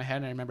picture in my head,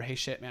 and I remember, hey,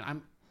 shit,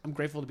 man, I'm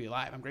grateful to be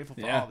alive. I'm grateful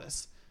for all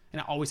this, and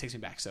it always takes me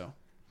back. So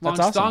that's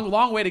awesome.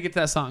 Long way to get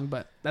to that song,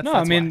 but that's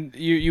I mean,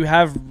 you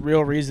have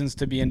real reasons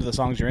to be into the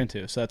songs you're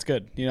into, so that's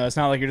good. You know, it's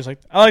not like you're just like,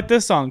 I like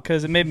this song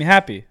because it made me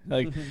happy.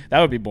 Like that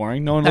would be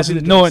boring. No one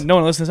listens. No one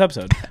listens to this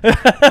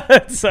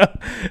episode. So,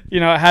 you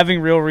know,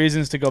 having real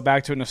reasons to go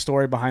back to it and a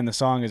story behind the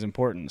song is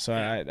important. So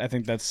I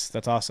think that's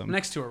awesome. My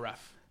next two are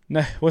rough.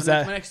 What's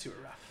that? My next two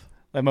are rough.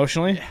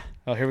 Emotionally? Yeah.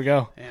 Oh, here we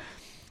go. Yeah.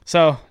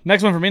 So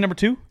next one for me, number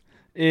 2,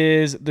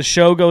 is The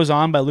Show Goes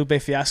On by Lupe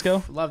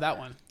Fiasco. Love that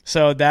one.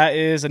 So that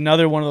is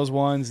another one of those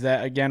ones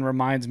that, again,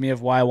 reminds me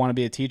of why I want to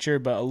be a teacher,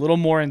 but a little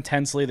more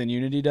intensely than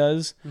Unity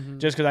does,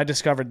 just because I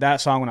discovered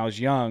that song when I was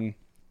young,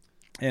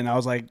 and I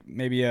was like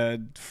maybe a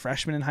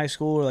freshman in high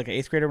school or like an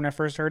 8th grader when I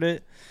first heard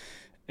it.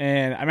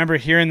 And I remember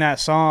hearing that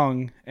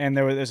song, and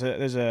there's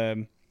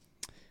a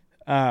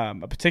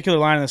particular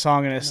line in the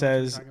song, and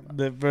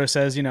the verse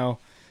says, you know,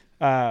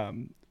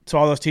 to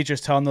all those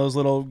teachers telling those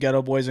little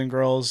ghetto boys and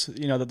girls,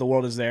 you know, that the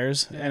world is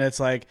theirs. Yeah. And it's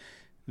like,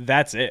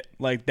 that's it.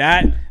 Like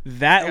that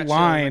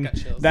line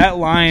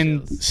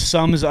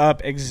sums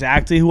up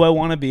exactly who I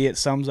want to be. It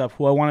sums up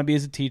who I want to be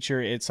as a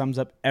teacher. It sums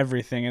up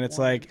everything. And it's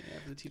like,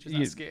 the teacher's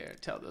not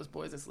scared. Tell those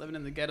boys that's living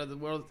in the ghetto, the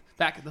world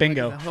back at the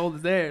bingo. The world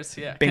is theirs.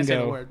 Yeah. Bingo. Can't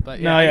say the word, but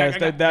yeah. No,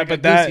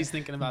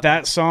 yeah.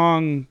 That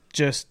song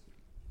just,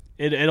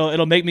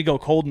 it'll make me go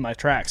cold in my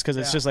tracks. Cause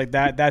it's just like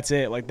that's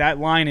it. Like that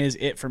line is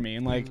it for me.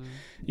 And like,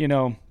 you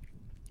know,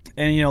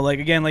 and you know, like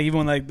again, like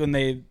even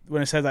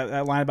when it says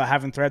that line about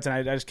having threats, and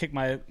I just kick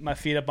my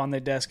feet up on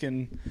the desk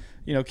and,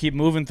 you know, keep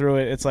moving through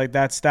it. It's like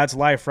that's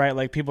life, right?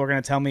 Like people are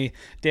gonna tell me,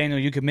 Daniel,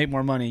 you could make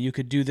more money, you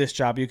could do this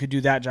job, you could do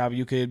that job,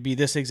 you could be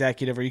this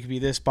executive, or you could be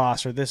this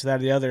boss, or this,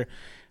 that, or the other.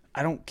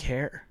 I don't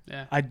care.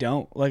 Yeah. I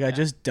don't. Like I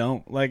just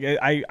don't. Like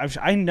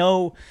I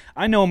know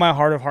in my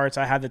heart of hearts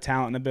I had the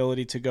talent and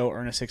ability to go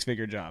earn a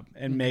 6-figure job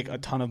and make a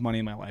ton of money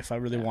in my life. I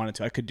really wanted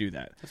to. I could do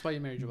that. That's why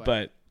you married your wife.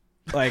 But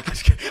like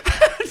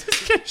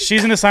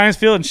she's in the science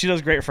field and she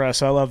does great for us,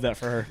 so I love that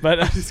for her.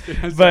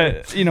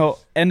 But you know,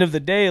 end of the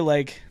day,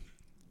 like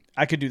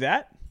I could do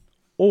that,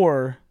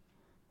 or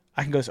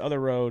I can go this other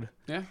road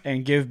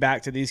and give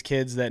back to these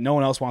kids that no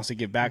one else wants to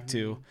give back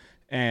to,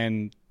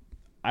 and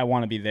I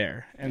want to be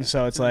there. And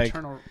so it's like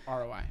internal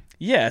ROI.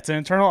 Yeah, it's an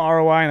internal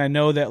ROI, and I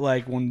know that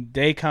like when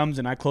day comes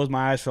and I close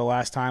my eyes for the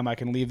last time, I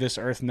can leave this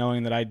earth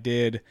knowing that I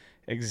did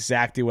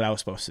exactly what I was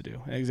supposed to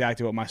do,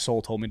 exactly what my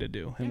soul told me to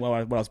do, and what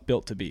I was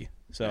built to be.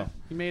 So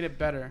you made it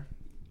better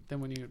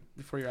than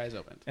before your eyes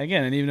opened.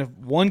 Again, and even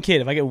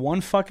if I get one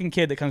fucking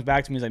kid that comes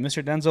back to me and is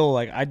like, Mr. Denzel,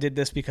 like I did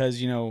this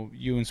because, you know,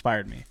 you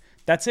inspired me.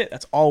 That's it.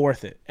 That's all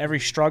worth it. Every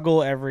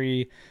struggle,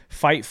 every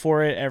fight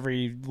for it,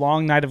 every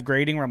long night of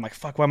grading where I'm like,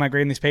 fuck, why am I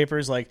grading these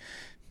papers? Like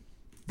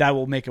that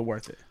will make it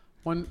worth it.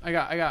 I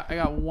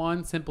got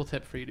one simple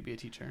tip for you to be a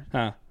teacher.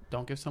 Huh.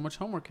 Don't give so much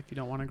homework if you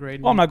don't want to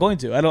grade. Well, I'm not going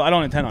to. I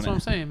don't intend on it. That's what I'm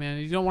saying, man.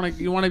 You don't want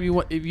to. You want to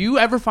be. If you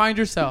ever find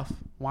yourself,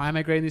 why am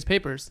I grading these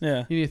papers?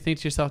 Yeah. You need to think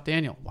to yourself,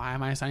 Daniel, why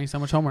am I assigning so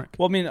much homework?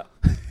 Well, I mean,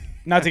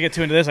 not to get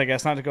too into this, I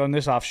guess, not to go in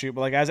this offshoot,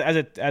 but like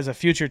as a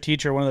future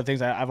teacher, one of the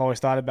things I've always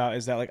thought about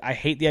is that like I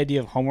hate the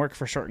idea of homework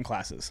for certain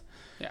classes.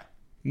 Yeah.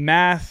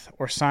 Math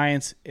or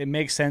science, it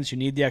makes sense. You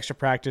need the extra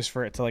practice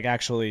for it to like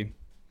actually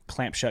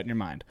clamp shut in your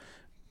mind.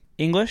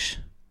 English,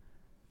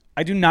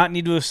 I do not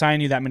need to assign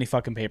you that many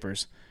fucking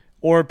papers.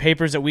 Or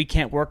papers that we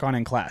can't work on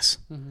in class,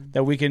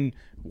 that we can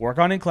work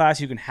on in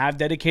class. You can have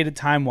dedicated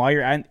time while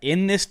you're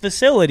in this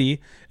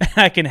facility, and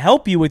I can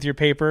help you with your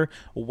paper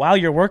while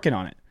you're working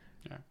on it.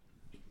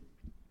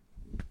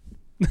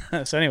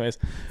 Yeah. So anyways.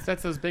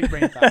 That's those big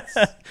brain thoughts.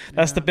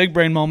 That's the big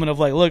brain moment of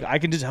like, look, I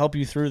can just help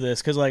you through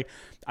this. Because like,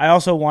 I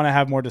also want to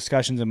have more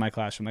discussions in my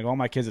classroom. Like all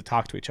my kids that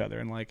talk to each other.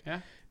 And like,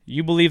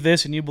 you believe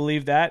this and you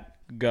believe that,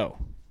 go.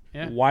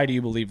 Yeah. Why do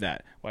you believe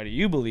that? Why do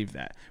you believe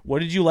that? What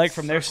did you like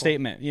from their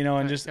statement? You know,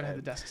 and just gotta have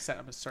the desk set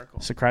up a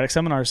circle. Socratic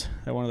seminars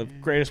are one of the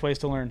greatest ways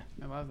to learn.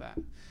 I love that.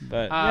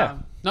 But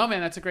no, man,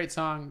 that's a great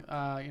song.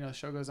 The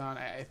show goes on.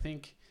 I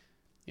think,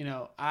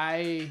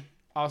 I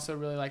also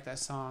really like that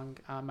song.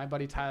 My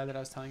buddy Tyler that I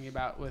was telling you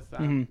about with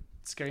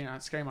Scary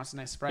Monster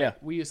Nice Sprite. Yeah.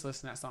 We used to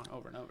listen to that song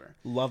over and over.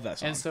 Love that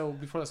song. And so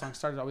before the song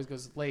started, it always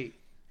goes late.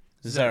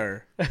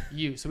 Zer.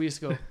 You. So we used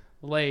to go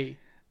lay.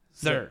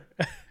 Zer.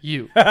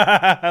 You.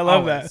 I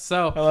love that.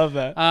 So I love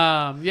that.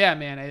 Yeah,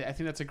 man, I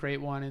think that's a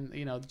great one.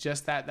 And,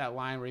 just that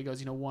line where he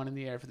goes, 1 in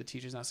the air for the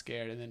teachers not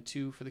scared. And then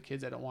 2 for the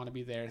kids that don't want to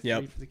be there.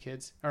 3 for the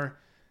kids. Or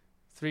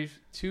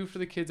 2 for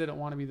the kids that don't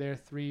want to be there.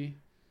 3,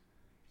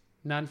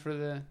 none for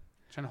the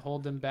trying to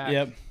hold them back.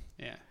 Yep.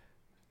 Yeah.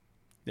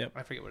 Yep.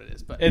 I forget what it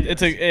is, but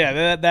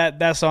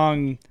that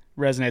song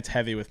resonates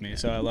heavy with me.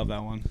 So I love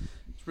that one.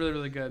 It's really,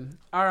 really good.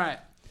 All right.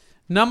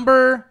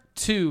 Number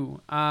 2,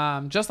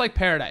 Just Like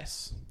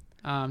Paradise.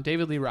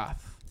 David Lee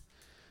Roth.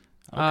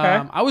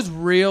 Okay. I was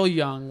real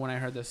young when I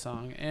heard this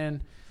song,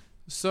 and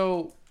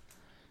so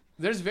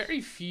there's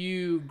very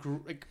few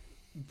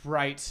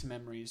bright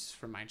memories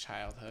from my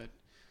childhood.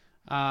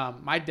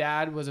 My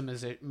dad was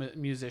a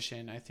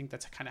musician. I think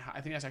that's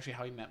actually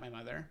how he met my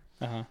mother.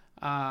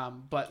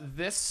 But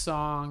this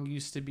song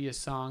used to be a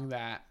song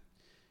that,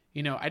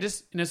 and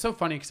it's so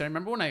funny because I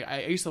remember when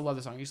I used to love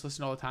the song. I used to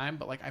listen all the time,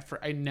 but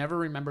I never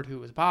remembered who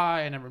it was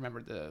by. I never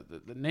remembered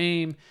the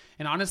name.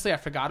 And honestly, I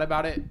forgot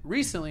about it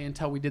recently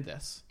until we did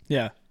this.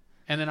 Yeah.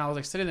 And then I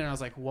was sitting there and I was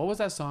like, what was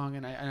that song?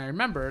 And I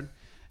remembered.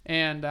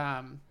 And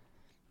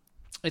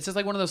it's just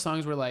one of those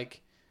songs where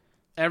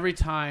every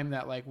time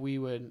that we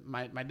would,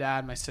 my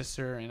dad, my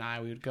sister,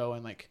 and we would go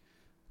and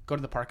go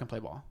to the park and play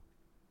ball.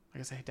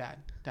 I say, hey,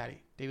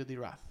 Daddy, David Lee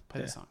Roth,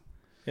 play this song.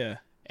 Yeah.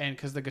 And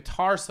because the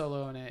guitar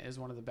solo in it is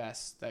one of the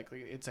best,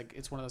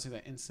 it's one of those things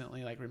that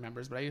instantly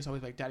remembers. But I used to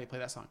always be like, Daddy, play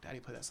that song. Daddy,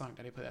 play that song.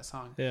 Daddy, play that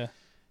song. Yeah.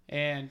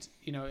 And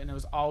and it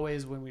was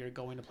always when we were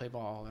going to play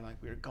ball, or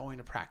we were going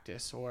to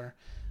practice, or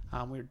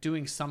we were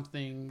doing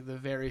something. The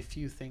very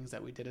few things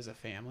that we did as a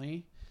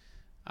family.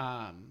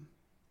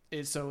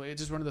 It's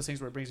just one of those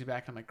things where it brings me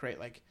back. I'm like, great,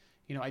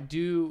 I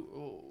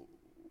do,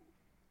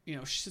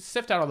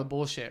 sift out all the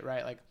bullshit,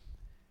 right? And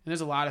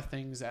there's a lot of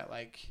things that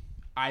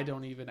I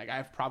don't even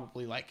I've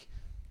probably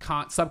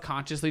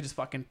subconsciously just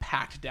fucking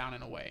packed down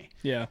in a way.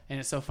 Yeah. And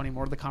it's so funny.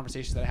 More of the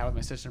conversations that I have with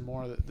my sister,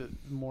 the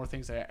more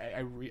things that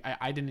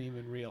I didn't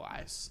even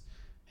realize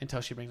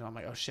until she brings them. I'm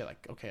like, oh shit,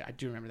 okay, I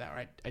do remember that,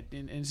 right?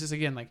 And it's just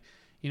again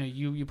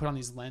you put on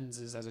these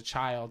lenses as a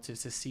child to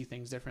see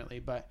things differently.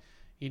 But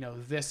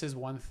this is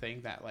one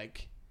thing that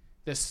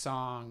this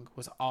song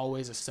was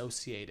always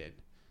associated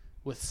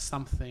with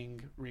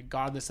something,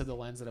 regardless of the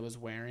lens that I was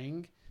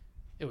wearing.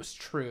 It was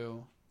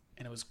true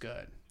and it was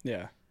good.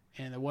 Yeah.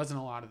 And there wasn't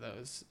a lot of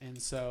those.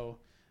 And so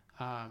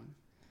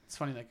it's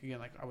funny,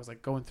 I was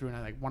going through and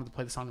I wanted to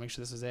play the song to make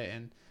sure this is it.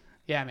 And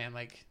yeah, man,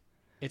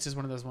 it's just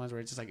one of those ones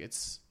where it's just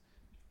it's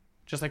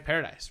just like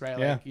Paradise, right?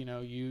 Yeah.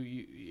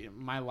 You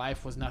my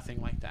life was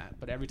nothing like that,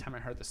 but every time I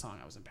heard the song,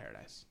 I was in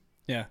paradise.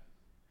 Yeah.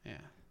 Yeah.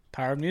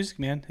 Power of music,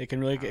 man. It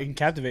can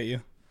captivate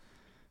you.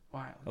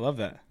 Wild. I love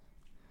that.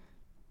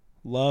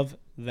 Love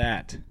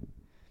that.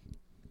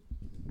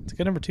 It's a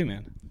good number 2,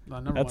 man.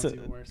 Well, number one's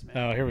even worse, man.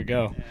 Oh, here we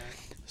go. Yeah.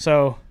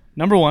 So,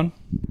 number 1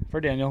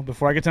 for Daniel.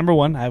 Before I get to number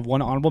 1, I have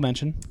one honorable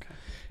mention. Okay.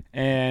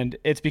 And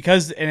it's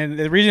because, and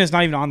the reason it's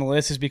not even on the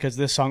list is because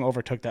this song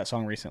overtook that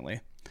song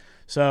recently.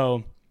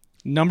 So,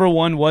 number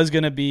 1 was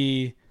going to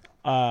be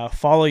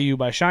Follow You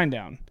by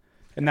Shinedown.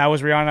 And that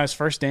was Rihanna's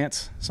first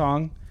dance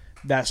song.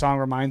 That song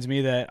reminds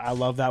me that I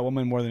love that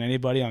woman more than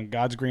anybody on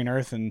God's green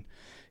earth. And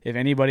if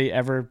anybody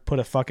ever put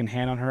a fucking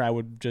hand on her, I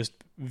would just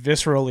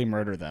viscerally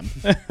murder them.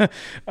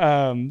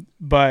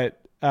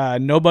 But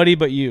Nobody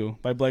But You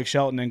by Blake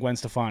Shelton and Gwen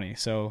Stefani.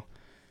 So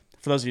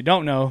for those of you who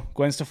don't know,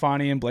 Gwen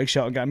Stefani and Blake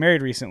Shelton got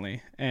married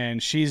recently.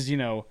 And she's,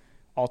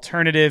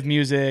 alternative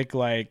music,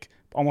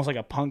 almost like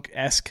a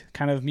punk-esque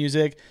kind of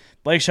music.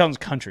 Blake Shelton's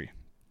country.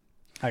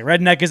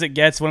 Redneck as it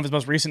gets, one of his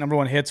most recent number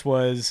 1 hits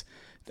was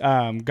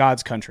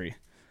God's Country.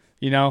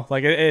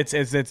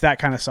 It's that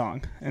kind of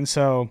song. And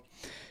so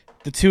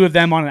the two of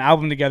them on an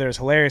album together is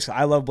hilarious.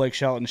 I love Blake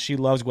Shelton. She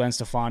loves Gwen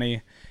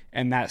Stefani.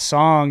 And that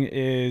song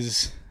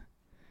is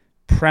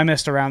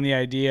premised around the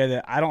idea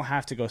that I don't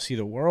have to go see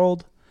the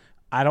world.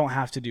 I don't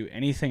have to do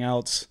anything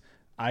else.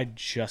 I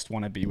just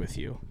want to be with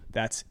you.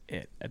 That's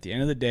it. At the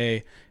end of the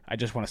day, I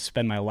just want to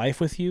spend my life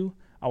with you.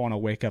 I want to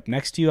wake up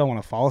next to you. I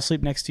want to fall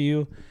asleep next to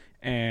you.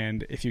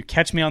 And if you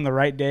catch me on the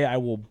right day, I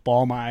will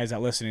bawl my eyes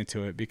out listening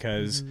to it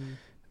because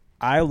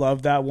I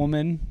love that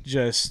woman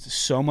just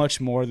so much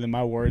more than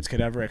my words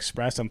could ever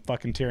express. I'm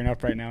fucking tearing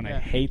up right now, and I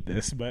hate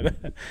this, but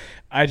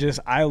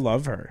I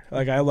love her.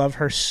 I love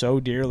her so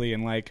dearly,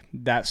 and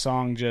that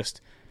song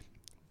just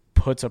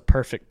puts a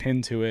perfect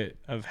pin to it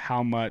of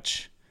how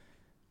much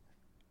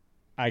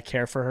I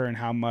care for her and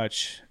how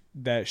much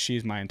that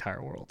she's my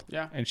entire world.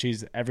 Yeah. And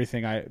she's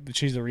everything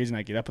she's the reason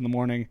I get up in the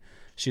morning.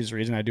 She's the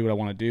reason I do what I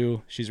want to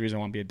do. She's the reason I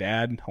want to be a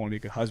dad. I want to be a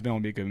good husband. I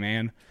want to be a good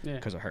man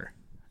because of her.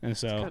 And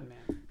so, Good,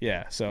 man.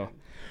 yeah, so,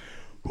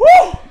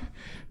 woo!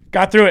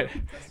 Got through it.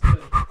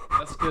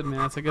 That's good, man.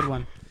 That's a good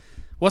one.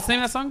 What's the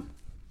name of that song?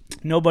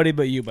 Nobody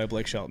But You by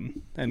Blake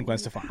Shelton and Gwen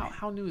Stefani.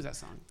 How new is that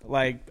song?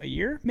 Like a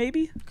year,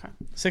 maybe? Okay.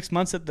 6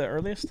 months at the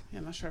earliest. Yeah,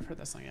 I'm not sure I've heard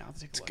that song. Yeah, I'll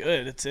take a look.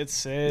 Good.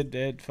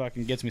 It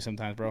fucking gets me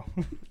sometimes, bro.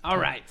 All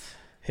right.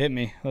 Hit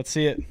me. Let's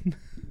see it.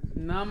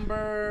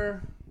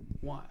 Number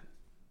 1.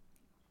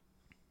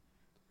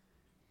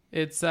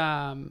 It's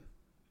Living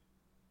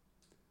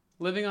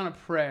on a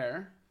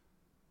Prayer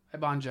by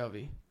Bon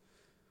Jovi.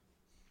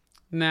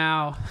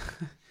 Now,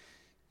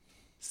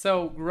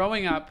 so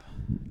growing up,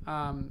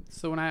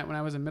 so when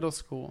I was in middle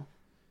school,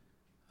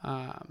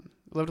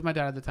 lived with my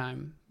dad at the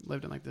time,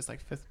 lived in like this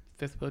like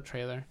fifth wheel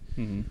trailer,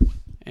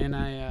 and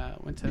I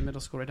went to middle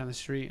school right down the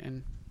street,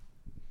 and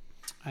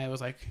I was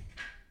like,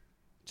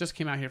 just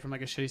came out here from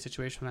like a shitty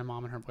situation with my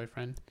mom and her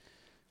boyfriend,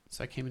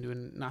 so I came into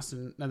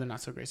another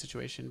not so great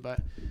situation, but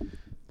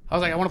I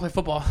was like, I want to play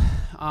football,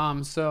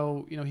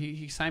 so you know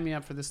he signed me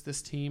up for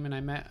this team, and I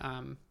met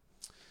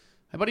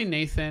my buddy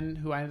Nathan,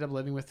 who I ended up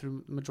living with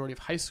through the majority of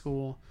high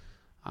school,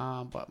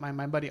 but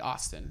my buddy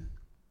Austin,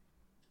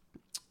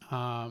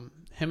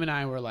 him and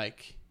I were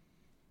like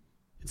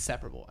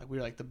inseparable. Like we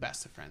were like the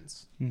best of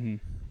friends. Mm-hmm.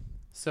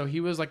 So he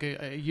was like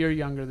a year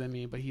younger than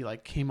me, but he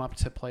like came up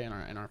to play in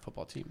our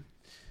football team.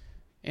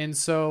 And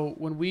so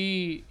when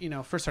we, you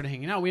know, first started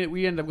hanging out, we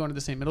ended up going to the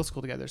same middle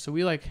school together. So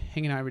we like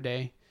hanging out every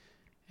day.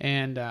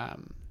 And,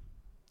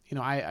 you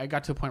know, I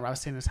got to a point where I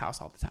was staying in his house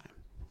all the time.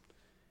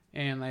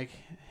 And like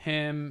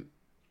him,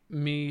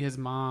 me, his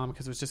mom,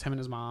 because it was just him and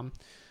his mom,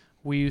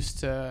 we used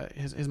to,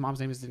 his mom's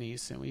name is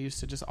Denise, and we used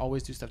to just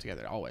always do stuff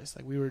together, always.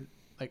 Like we were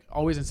like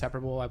always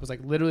inseparable. I was like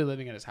literally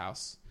living at his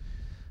house.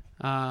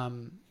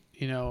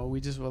 You know, we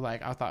just were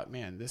like, I thought,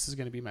 man, this is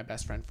going to be my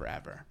best friend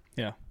forever.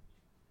 Yeah.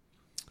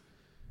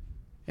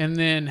 And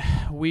then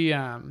we,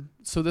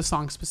 so this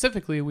song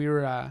specifically, we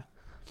were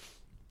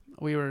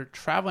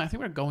traveling. I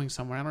think we were going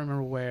somewhere. I don't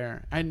remember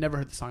where. I had never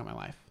heard the song in my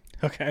life.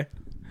 Okay.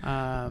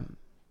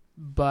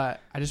 But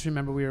I just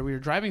remember we were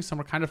driving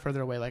somewhere kind of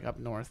further away, like up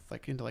north,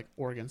 like into like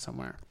Oregon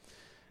somewhere.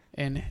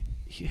 And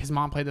his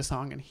mom played the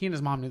song, and he and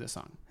his mom knew the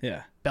song.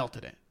 Yeah.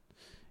 Belted it.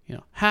 You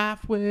know,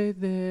 halfway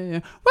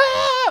there.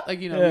 Wah! Like,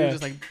 you know, we were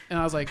just like, and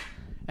I was like,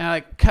 and I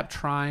like kept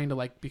trying to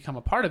like become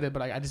a part of it,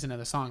 but I just didn't know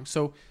the song.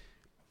 So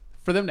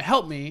for them to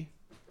help me,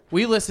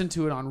 we listened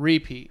to it on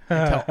repeat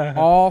until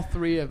all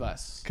three of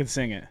us could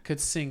sing it.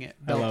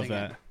 I love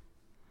that.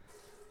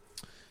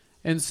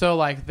 And so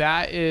like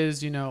that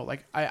is, you know,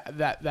 like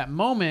that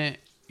moment,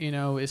 you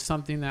know, is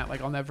something that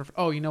like I'll never.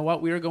 Oh, you know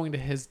what? We were going to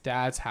his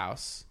dad's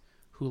house,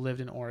 who lived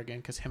in Oregon,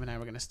 because him and I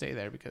were going to stay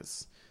there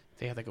because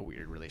they had like a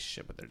weird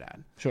relationship with their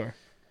dad. Sure.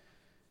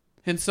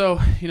 And so,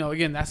 you know,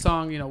 again, that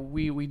song, you know,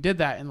 we did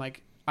that, and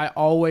like I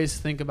always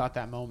think about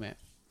that moment.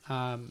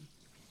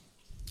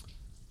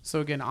 So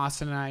again,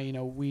 Austin and I, you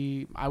know,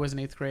 I was in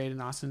 8th grade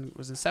and Austin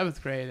was in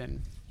 7th grade,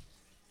 and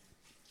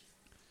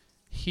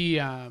he,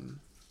 like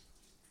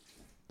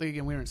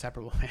again, we were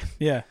inseparable, man.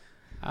 Yeah.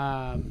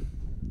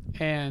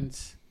 And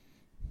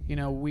you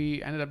know,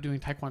 we ended up doing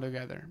Taekwondo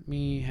together,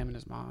 me, him, and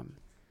his mom.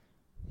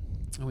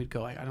 And we'd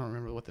go, like, I don't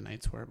remember what the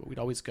nights were, but we'd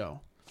always go.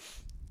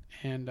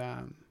 And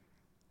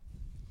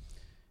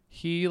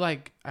he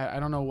like, I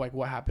don't know like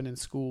what happened in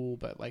school,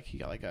 but like he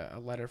got like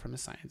a letter from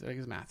his science, like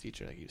his math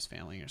teacher, like he was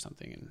failing or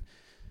something. And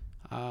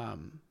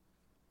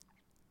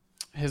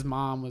his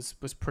mom was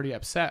pretty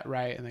upset,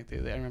 right? And like I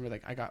remember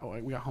like we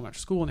got home after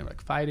school and they were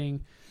like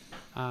fighting,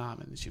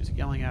 and she was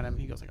yelling at him.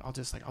 He goes like, I'll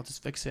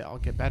just fix it, I'll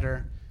get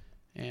better.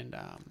 And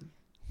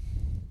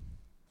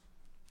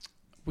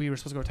we were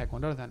supposed to go to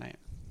Taekwondo that night,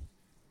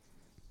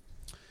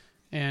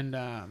 and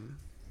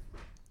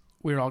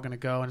we were all gonna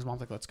go, and his mom's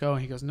like, let's go,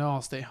 and he goes, no,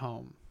 I'll stay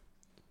home,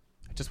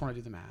 I just want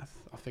to do the math,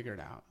 I'll figure it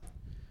out.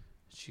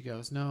 She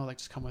goes, no, like,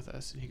 just come with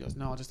us. And he goes,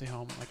 no, I'll just stay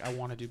home. Like, I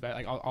want to do better.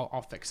 Like,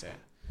 I'll fix it.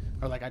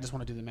 Or, like, I just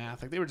want to do the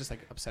math. Like, they were just, like,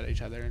 upset at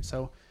each other. And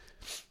so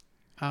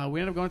we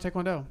ended up going to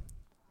Taekwondo.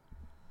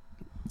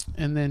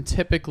 And then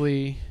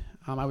typically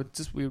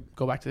we would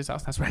go back to his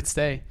house. And that's where I'd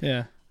stay.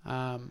 Yeah.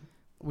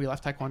 We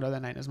left Taekwondo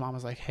that night. And his mom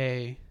was like,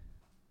 hey, I'm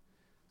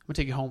going to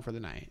take you home for the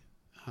night.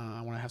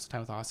 I want to have some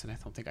time with Austin. I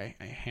don't think I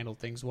handled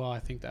things well.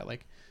 I think that,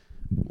 like,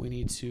 we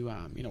need to,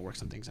 you know, work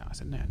some things out. I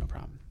said, nah, no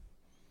problem.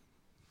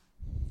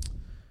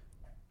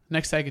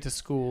 Next day I get to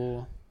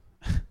school,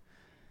 and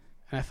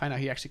I find out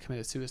he actually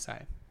committed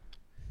suicide.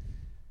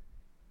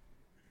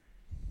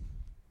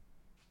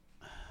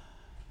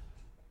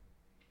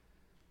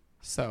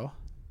 So,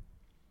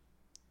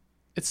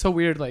 it's so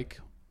weird, like,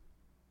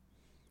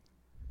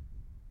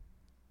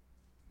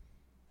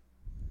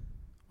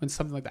 when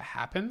something like that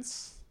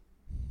happens.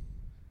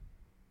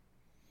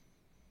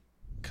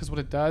 Because what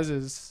it does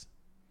is,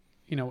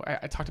 you know,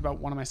 I talked about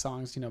one of my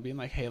songs, you know, being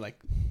like, hey, like,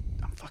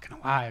 I'm fucking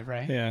alive,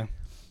 right? Yeah.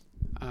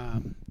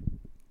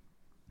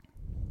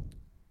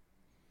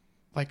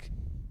 Like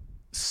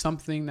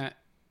something that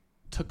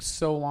took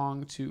so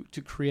long to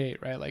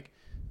create, right? Like,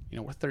 you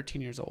know, we're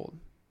 13 years old,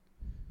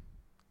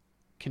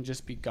 can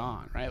just be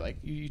gone, right? Like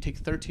you take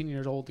 13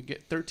 years old to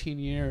get 13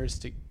 years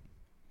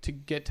to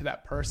get to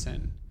that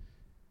person,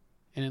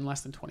 and in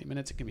less than 20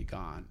 minutes it can be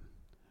gone,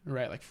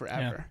 right? Like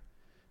forever.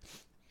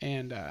 Yeah.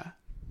 And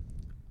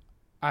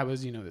I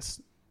was,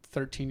 this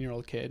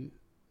 13-year-old kid,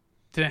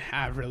 didn't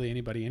have really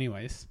anybody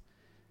anyways,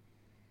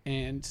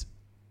 and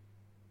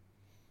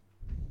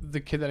the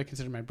kid that I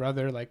considered my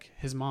brother, like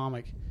his mom,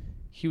 like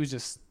he was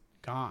just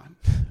gone,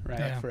 right?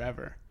 Yeah. Like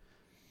forever.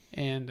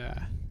 And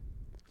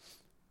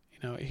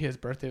his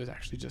birthday was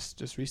actually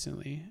just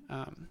recently.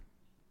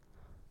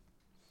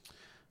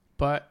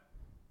 But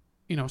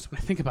so when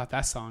I think about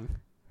that song,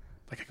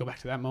 like I go back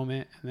to that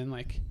moment, and then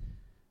like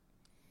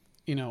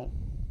you don't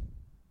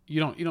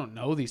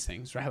know these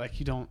things, right? Like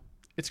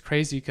it's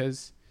crazy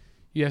because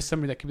you have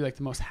somebody that could be like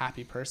the most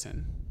happy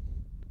person,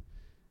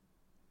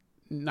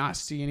 not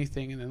see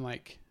anything, and then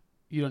like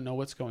you don't know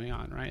what's going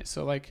on, right?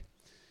 So like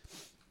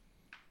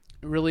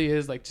it really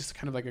is like just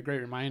kind of like a great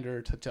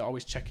reminder to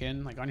always check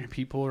in like on your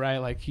people, right?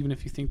 Like even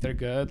if you think they're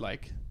good,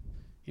 like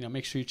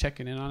make sure you're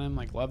checking in on them,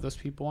 like love those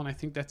people. And I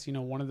think that's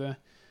one of the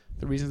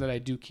reasons that I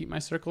do keep my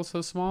circle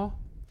so small.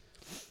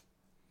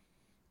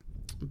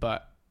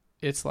 But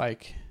it's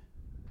like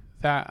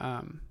that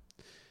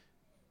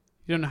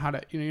you don't know how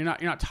to you're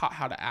not taught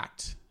how to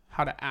act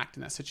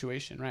in that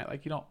situation, right?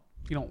 Like you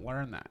don't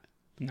learn that.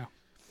 No.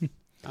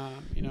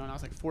 And I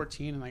was like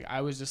 14, and like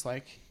I was just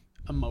like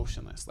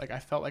emotionless. Like I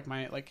felt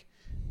like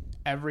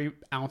every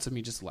ounce of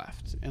me just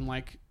left. And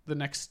like the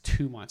next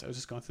 2 months I was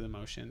just going through the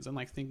motions and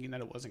like thinking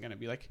that it wasn't going to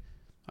be like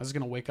I was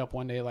going to wake up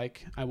one day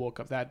like I woke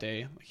up that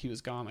day, like he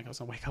was gone. Like I was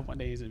going to wake up one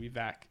day, he's going to be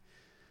back.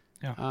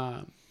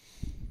 Yeah.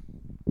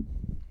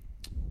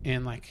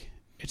 And like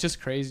it's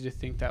just crazy to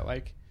think that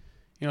like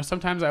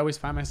sometimes I always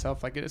find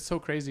myself like it's so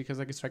crazy because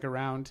like it's like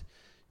around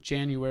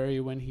January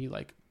when he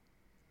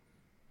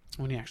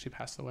actually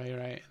passed away,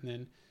 right? And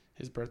then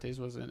his birthdays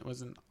was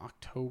in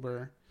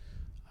October.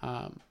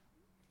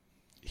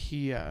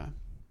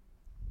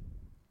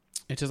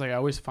 It's just like I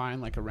always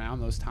find like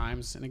around those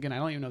times, and again I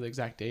don't even know the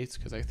exact dates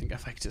because I think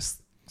I've like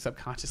just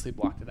subconsciously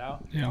blocked it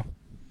out. Yeah.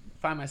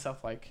 Find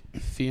myself like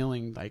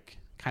feeling like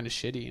kind of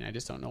shitty, and I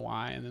just don't know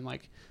why. And then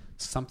like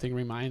something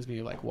reminds me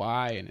of like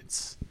why, and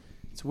it's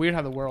weird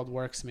how the world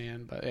works,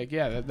 man. But like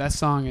that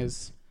song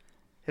is,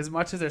 as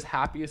much as there's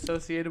happy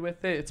associated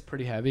with it, it's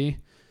pretty heavy.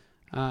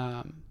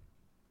 But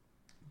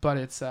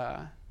it's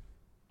man,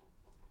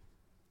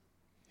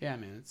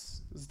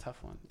 it's a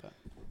tough one. But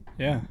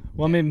yeah,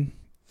 well, I mean,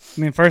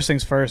 first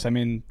things first. I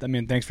mean,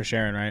 thanks for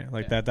sharing, right?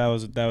 Like that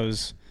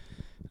was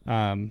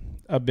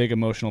a big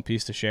emotional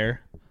piece to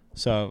share.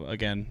 So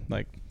again,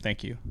 like,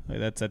 thank you. Like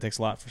that takes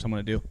a lot for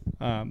someone to do.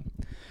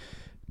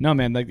 No,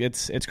 man, like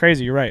it's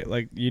crazy. You're right.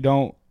 Like you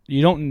don't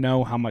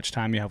know how much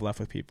time you have left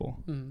with people.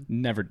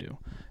 Mm-hmm. Never do.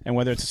 And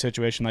whether it's a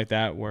situation like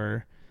that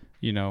where,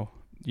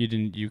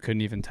 you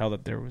couldn't even tell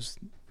that there was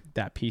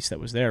that piece that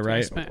was there, right?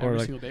 I spent every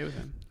single day with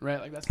him, right?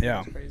 Like that's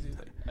crazy.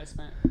 Like I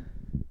spent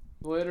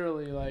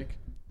literally like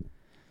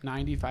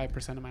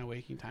 95% of my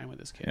waking time with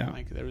this kid. Yeah. And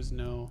like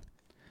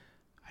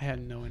I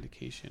had no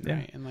indication,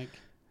 right? And like,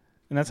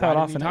 and that's how it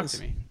often is.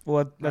 To me?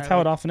 Well, that's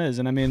how it often is.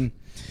 And I mean,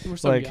 we're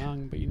so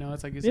young, but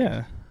it's like,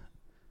 yeah.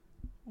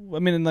 I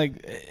mean, and like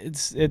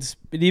it's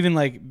even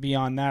like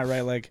beyond that,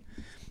 right? Like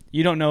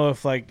you don't know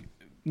if like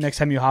next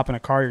time you hop in a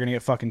car, you're going to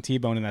get fucking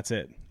T-boned and that's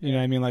it. You know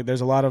what I mean? Like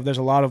there's a lot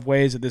of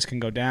ways that this can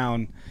go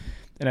down.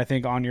 And I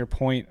think on your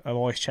point of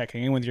always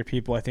checking in with your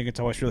people, I think it's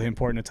always really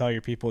important to tell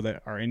your people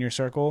that are in your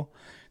circle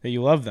that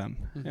you love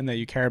them and that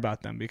you care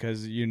about them,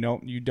 because you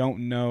don't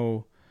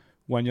know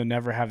when you'll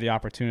never have the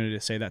opportunity to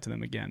say that to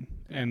them again.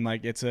 And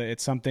like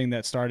it's something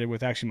that started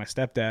with actually my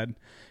stepdad.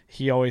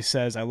 He always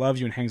says, "I love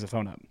you," and hangs the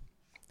phone up.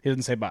 He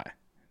doesn't say bye.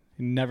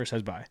 He never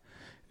says bye.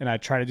 And I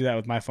try to do that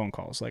with my phone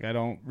calls. Like I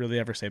don't really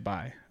ever say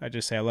bye. I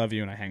just say I love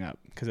you and I hang up,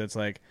 because it's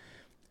like,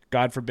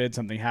 God forbid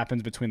something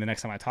happens between the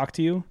next time I talk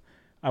to you,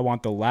 I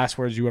want the last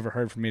words you ever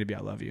heard from me to be I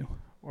love you,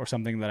 or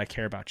something that I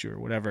care about you, or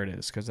whatever it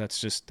is, because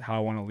that's just how I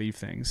want to leave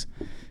things.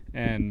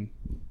 And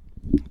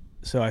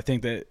so I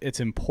think that it's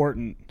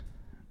important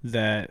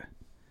that,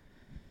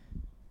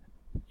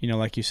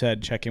 like you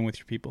said, check in with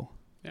your people,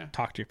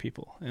 talk to your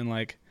people, and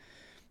like,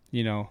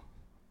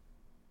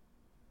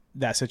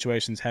 that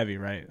situation's heavy,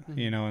 right?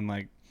 Mm-hmm. And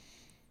like,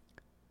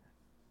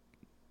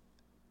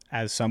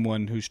 as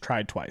someone who's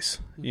tried twice,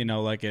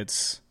 like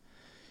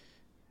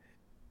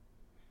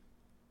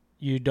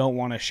you don't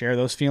want to share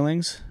those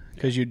feelings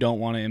because you don't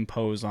want to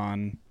impose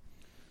on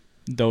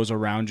those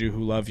around you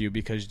who love you,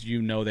 because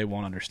they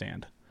won't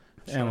understand.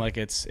 Sure. And like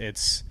it's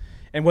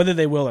and whether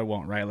they will or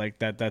won't, right? Like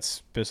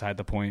that's beside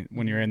the point.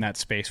 When you're in that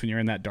space, when you're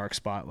in that dark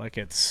spot, like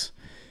it's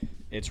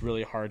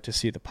really hard to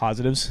see the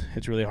positives.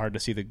 It's really hard to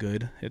see the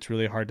good. It's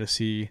really hard to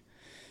see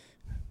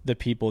the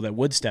people that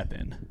would step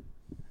in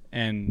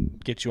and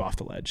get you off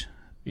the ledge,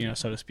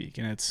 so to speak.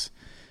 And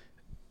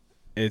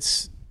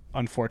it's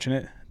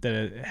unfortunate that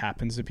it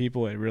happens to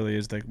people. It really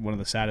is like one of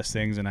the saddest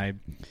things. And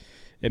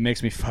it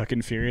makes me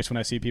fucking furious when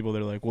I see people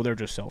that are like, well, they're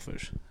just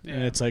selfish. Yeah.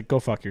 And it's like, go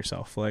fuck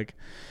yourself. Like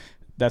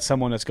that's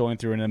someone that's going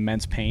through an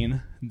immense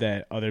pain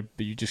that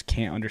you just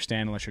can't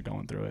understand unless you're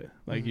going through it.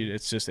 Like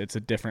it's a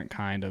different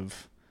kind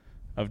of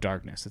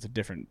darkness. It's a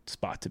different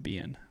spot to be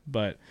in.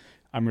 But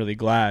I'm really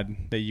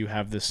glad that you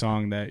have this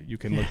song that you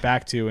can look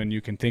back to and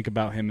you can think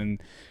about him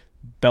and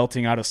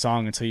belting out a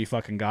song until you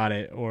fucking got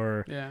it,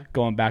 or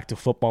going back to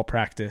football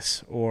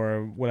practice,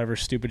 or whatever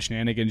stupid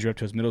shenanigans you're up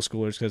to as middle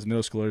schoolers, because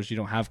middle schoolers, you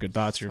don't have good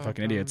thoughts. You're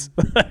fucking idiots.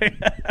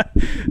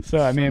 So,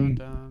 I mean,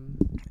 dumb.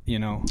 You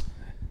know,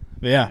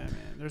 but yeah. Man.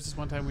 There's this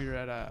one time we were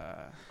at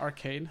a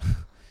arcade,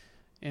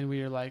 and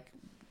we were like,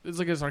 it's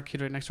like this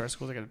arcade right next to our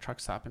school, like at a truck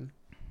stop, and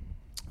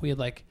we had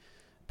like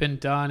been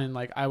done, and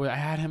like I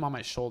had him on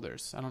my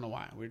shoulders. I don't know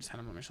why. We just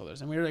had him on my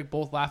shoulders, and we were like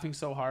both laughing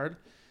so hard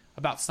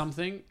about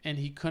something, and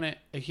he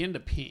ended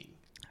up peeing.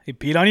 He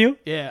peed on you?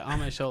 Yeah, on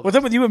my shoulders. What's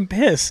up with you and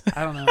piss?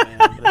 I don't know, man,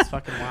 but it's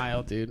fucking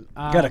wild, dude. You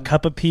got a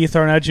cup of pee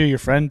thrown at you. Your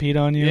friend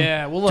peed on you.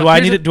 Yeah. Well, look, do I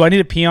need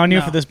to pee on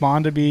you for this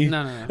bond to be?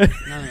 No.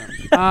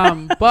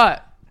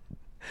 But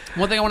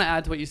one thing I want to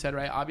add to what you said,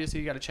 right?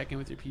 Obviously, you got to check in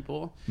with your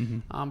people,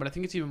 but I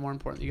think it's even more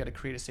important that you got to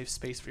create a safe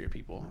space for your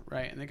people,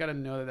 right? And they got to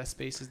know that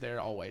space is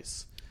there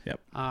always. Yep.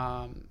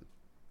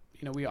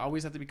 You know, we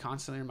always have to be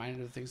constantly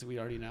reminded of the things that we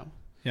already know.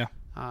 Yeah.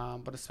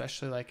 But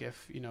especially like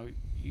if, you know,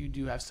 you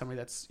do have somebody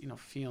that's, you know,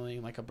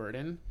 feeling like a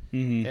burden,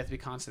 they have to be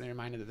constantly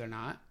reminded that they're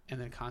not, and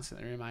then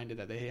constantly reminded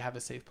that they have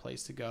a safe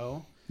place to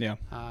go. Yeah.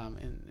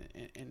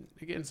 And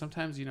again,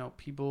 sometimes, you know,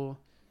 people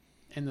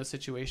in those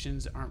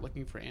situations aren't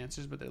looking for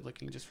answers, but they're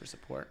looking just for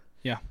support.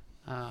 Yeah.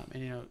 And,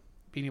 you know,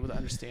 being able to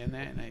understand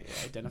that and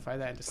identify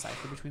that and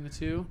decipher between the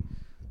two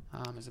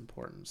is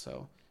important.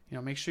 So, you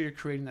know, make sure you're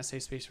creating that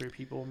safe space for your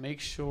people.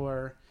 Make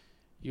sure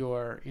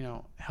you're, you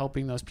know,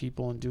 helping those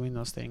people and doing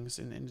those things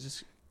and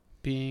just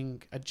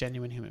being a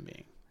genuine human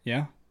being.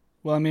 Yeah.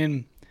 Well, I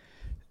mean,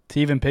 to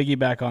even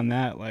piggyback on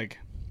that, like,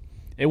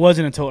 it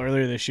wasn't until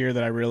earlier this year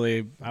that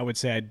I would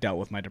say I dealt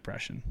with my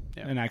depression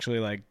and actually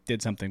like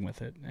did something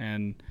with it.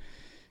 And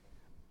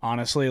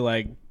honestly,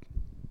 like,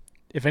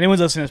 if anyone's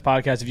listening to this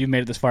podcast, if you've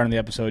made it this far in the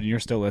episode and you're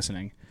still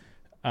listening,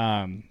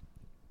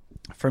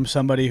 from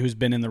somebody who's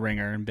been in the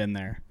ringer and been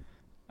there,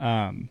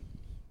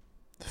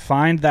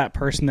 find that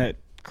person that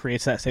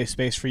creates that safe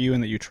space for you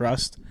and that you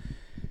trust.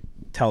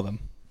 Tell them.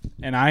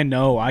 And I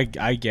know, I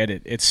get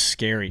it. It's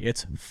scary.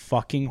 It's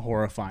fucking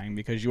horrifying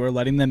because you are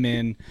letting them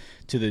in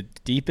to the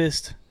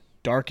deepest,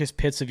 darkest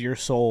pits of your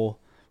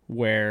soul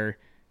where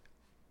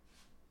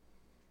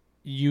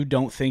you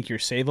don't think you're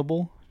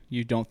savable.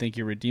 You don't think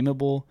you're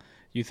redeemable.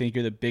 You think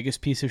you're the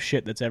biggest piece of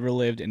shit that's ever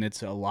lived, and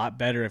it's a lot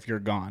better if you're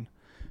gone.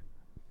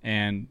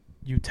 And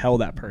you tell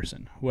that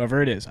person,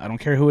 whoever it is. I don't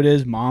care who it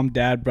is, mom,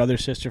 dad, brother,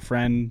 sister,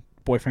 friend,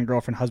 boyfriend,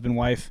 girlfriend, husband,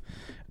 wife,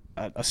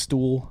 a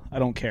stool. I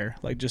don't care.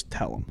 Like, just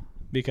tell them.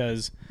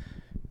 Because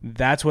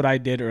that's what I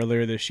did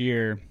earlier this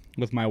year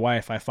with my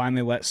wife. I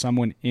finally let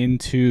someone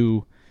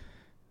into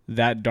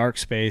that dark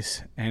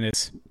space, and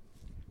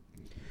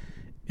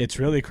it's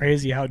really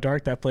crazy how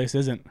dark that place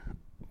isn't.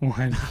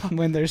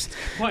 When there's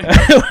I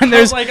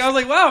was like,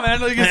 wow,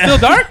 man, like, it's still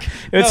dark.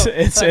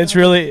 It's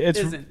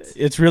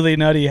really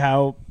nutty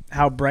how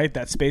bright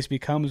that space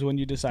becomes when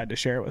you decide to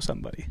share it with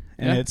somebody.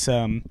 And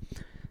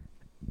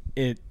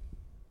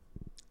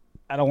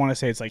I don't want to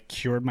say it's like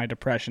cured my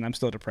depression. I'm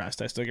still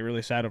depressed. I still get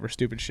really sad over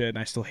stupid shit, and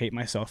I still hate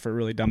myself for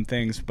really dumb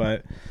things.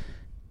 But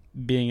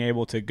being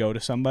able to go to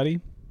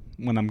somebody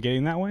when I'm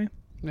getting that way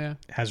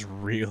has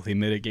really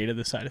mitigated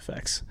the side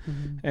effects.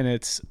 And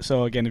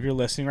so again, if you're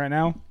listening right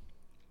now,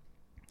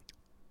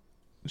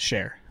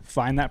 share.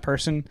 Find that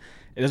person.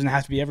 It doesn't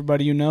have to be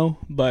everybody you know,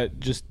 but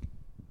just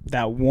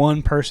that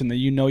one person that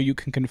you know you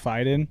can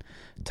confide in,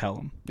 tell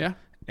them. Yeah.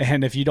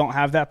 And if you don't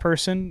have that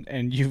person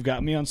and you've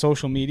got me on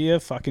social media,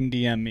 fucking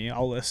DM me.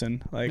 I'll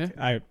listen. Like,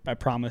 I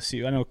promise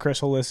you. I know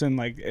Chris will listen.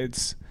 Like,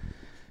 it's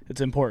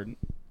important.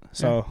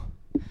 So,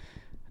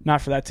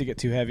 not for that to get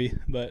too heavy,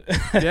 but.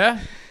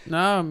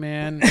 No,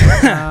 man.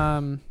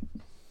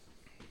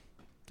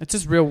 It's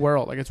just real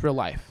world. Like, it's real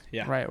life.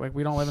 Yeah. Right? Like,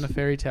 we don't live in a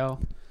fairy tale.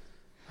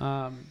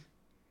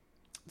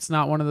 It's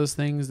not one of those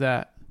things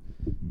that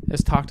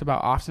is talked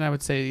about often. I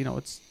would say, you know,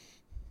 it's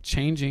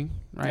changing,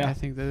 right? I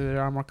think that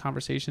there are more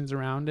conversations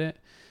around it.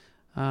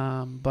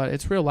 But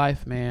it's real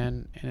life,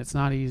 man, and it's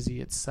not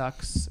easy. It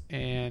sucks.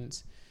 And,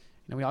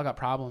 you know, we all got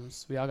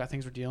problems. We all got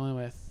things we're dealing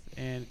with,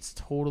 and it's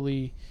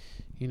totally,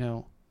 you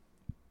know,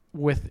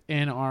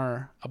 within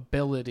our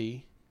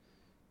ability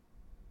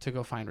to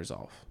go find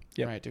resolve,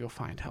 right? To go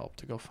find help,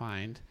 to go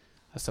find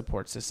a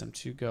support system,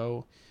 to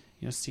go,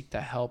 you know, seek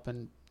that help.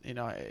 And, you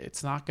know,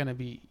 it's not going to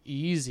be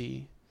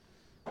easy,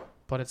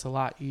 but it's a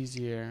lot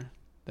easier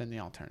than the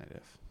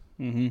alternative.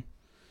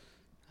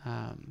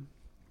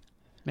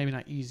 Maybe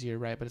not easier,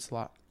 right? But it's a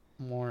lot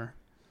more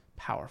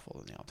powerful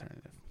than the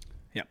alternative.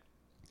 Yep.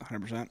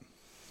 100%.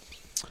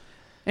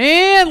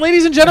 And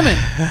ladies and gentlemen,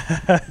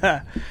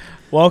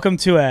 welcome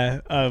to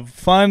a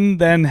fun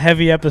then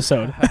heavy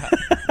episode.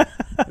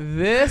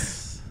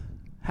 This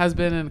has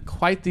been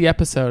quite the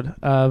episode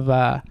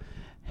of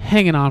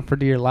hanging on for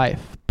dear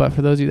life. But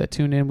for those of you that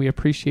tuned in, we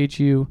appreciate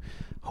you.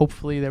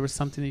 Hopefully there was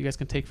something that you guys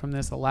can take from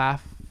this, a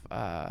laugh,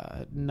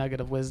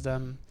 nugget of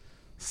wisdom,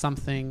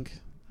 something,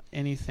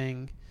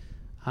 anything.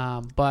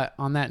 But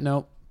on that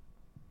note,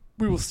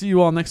 we will see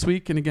you all next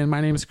week. And again,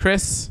 my name is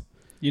Chris.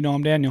 You know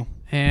I'm Daniel.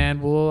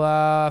 And we'll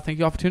thank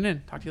you all for tuning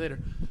in. Talk to you later.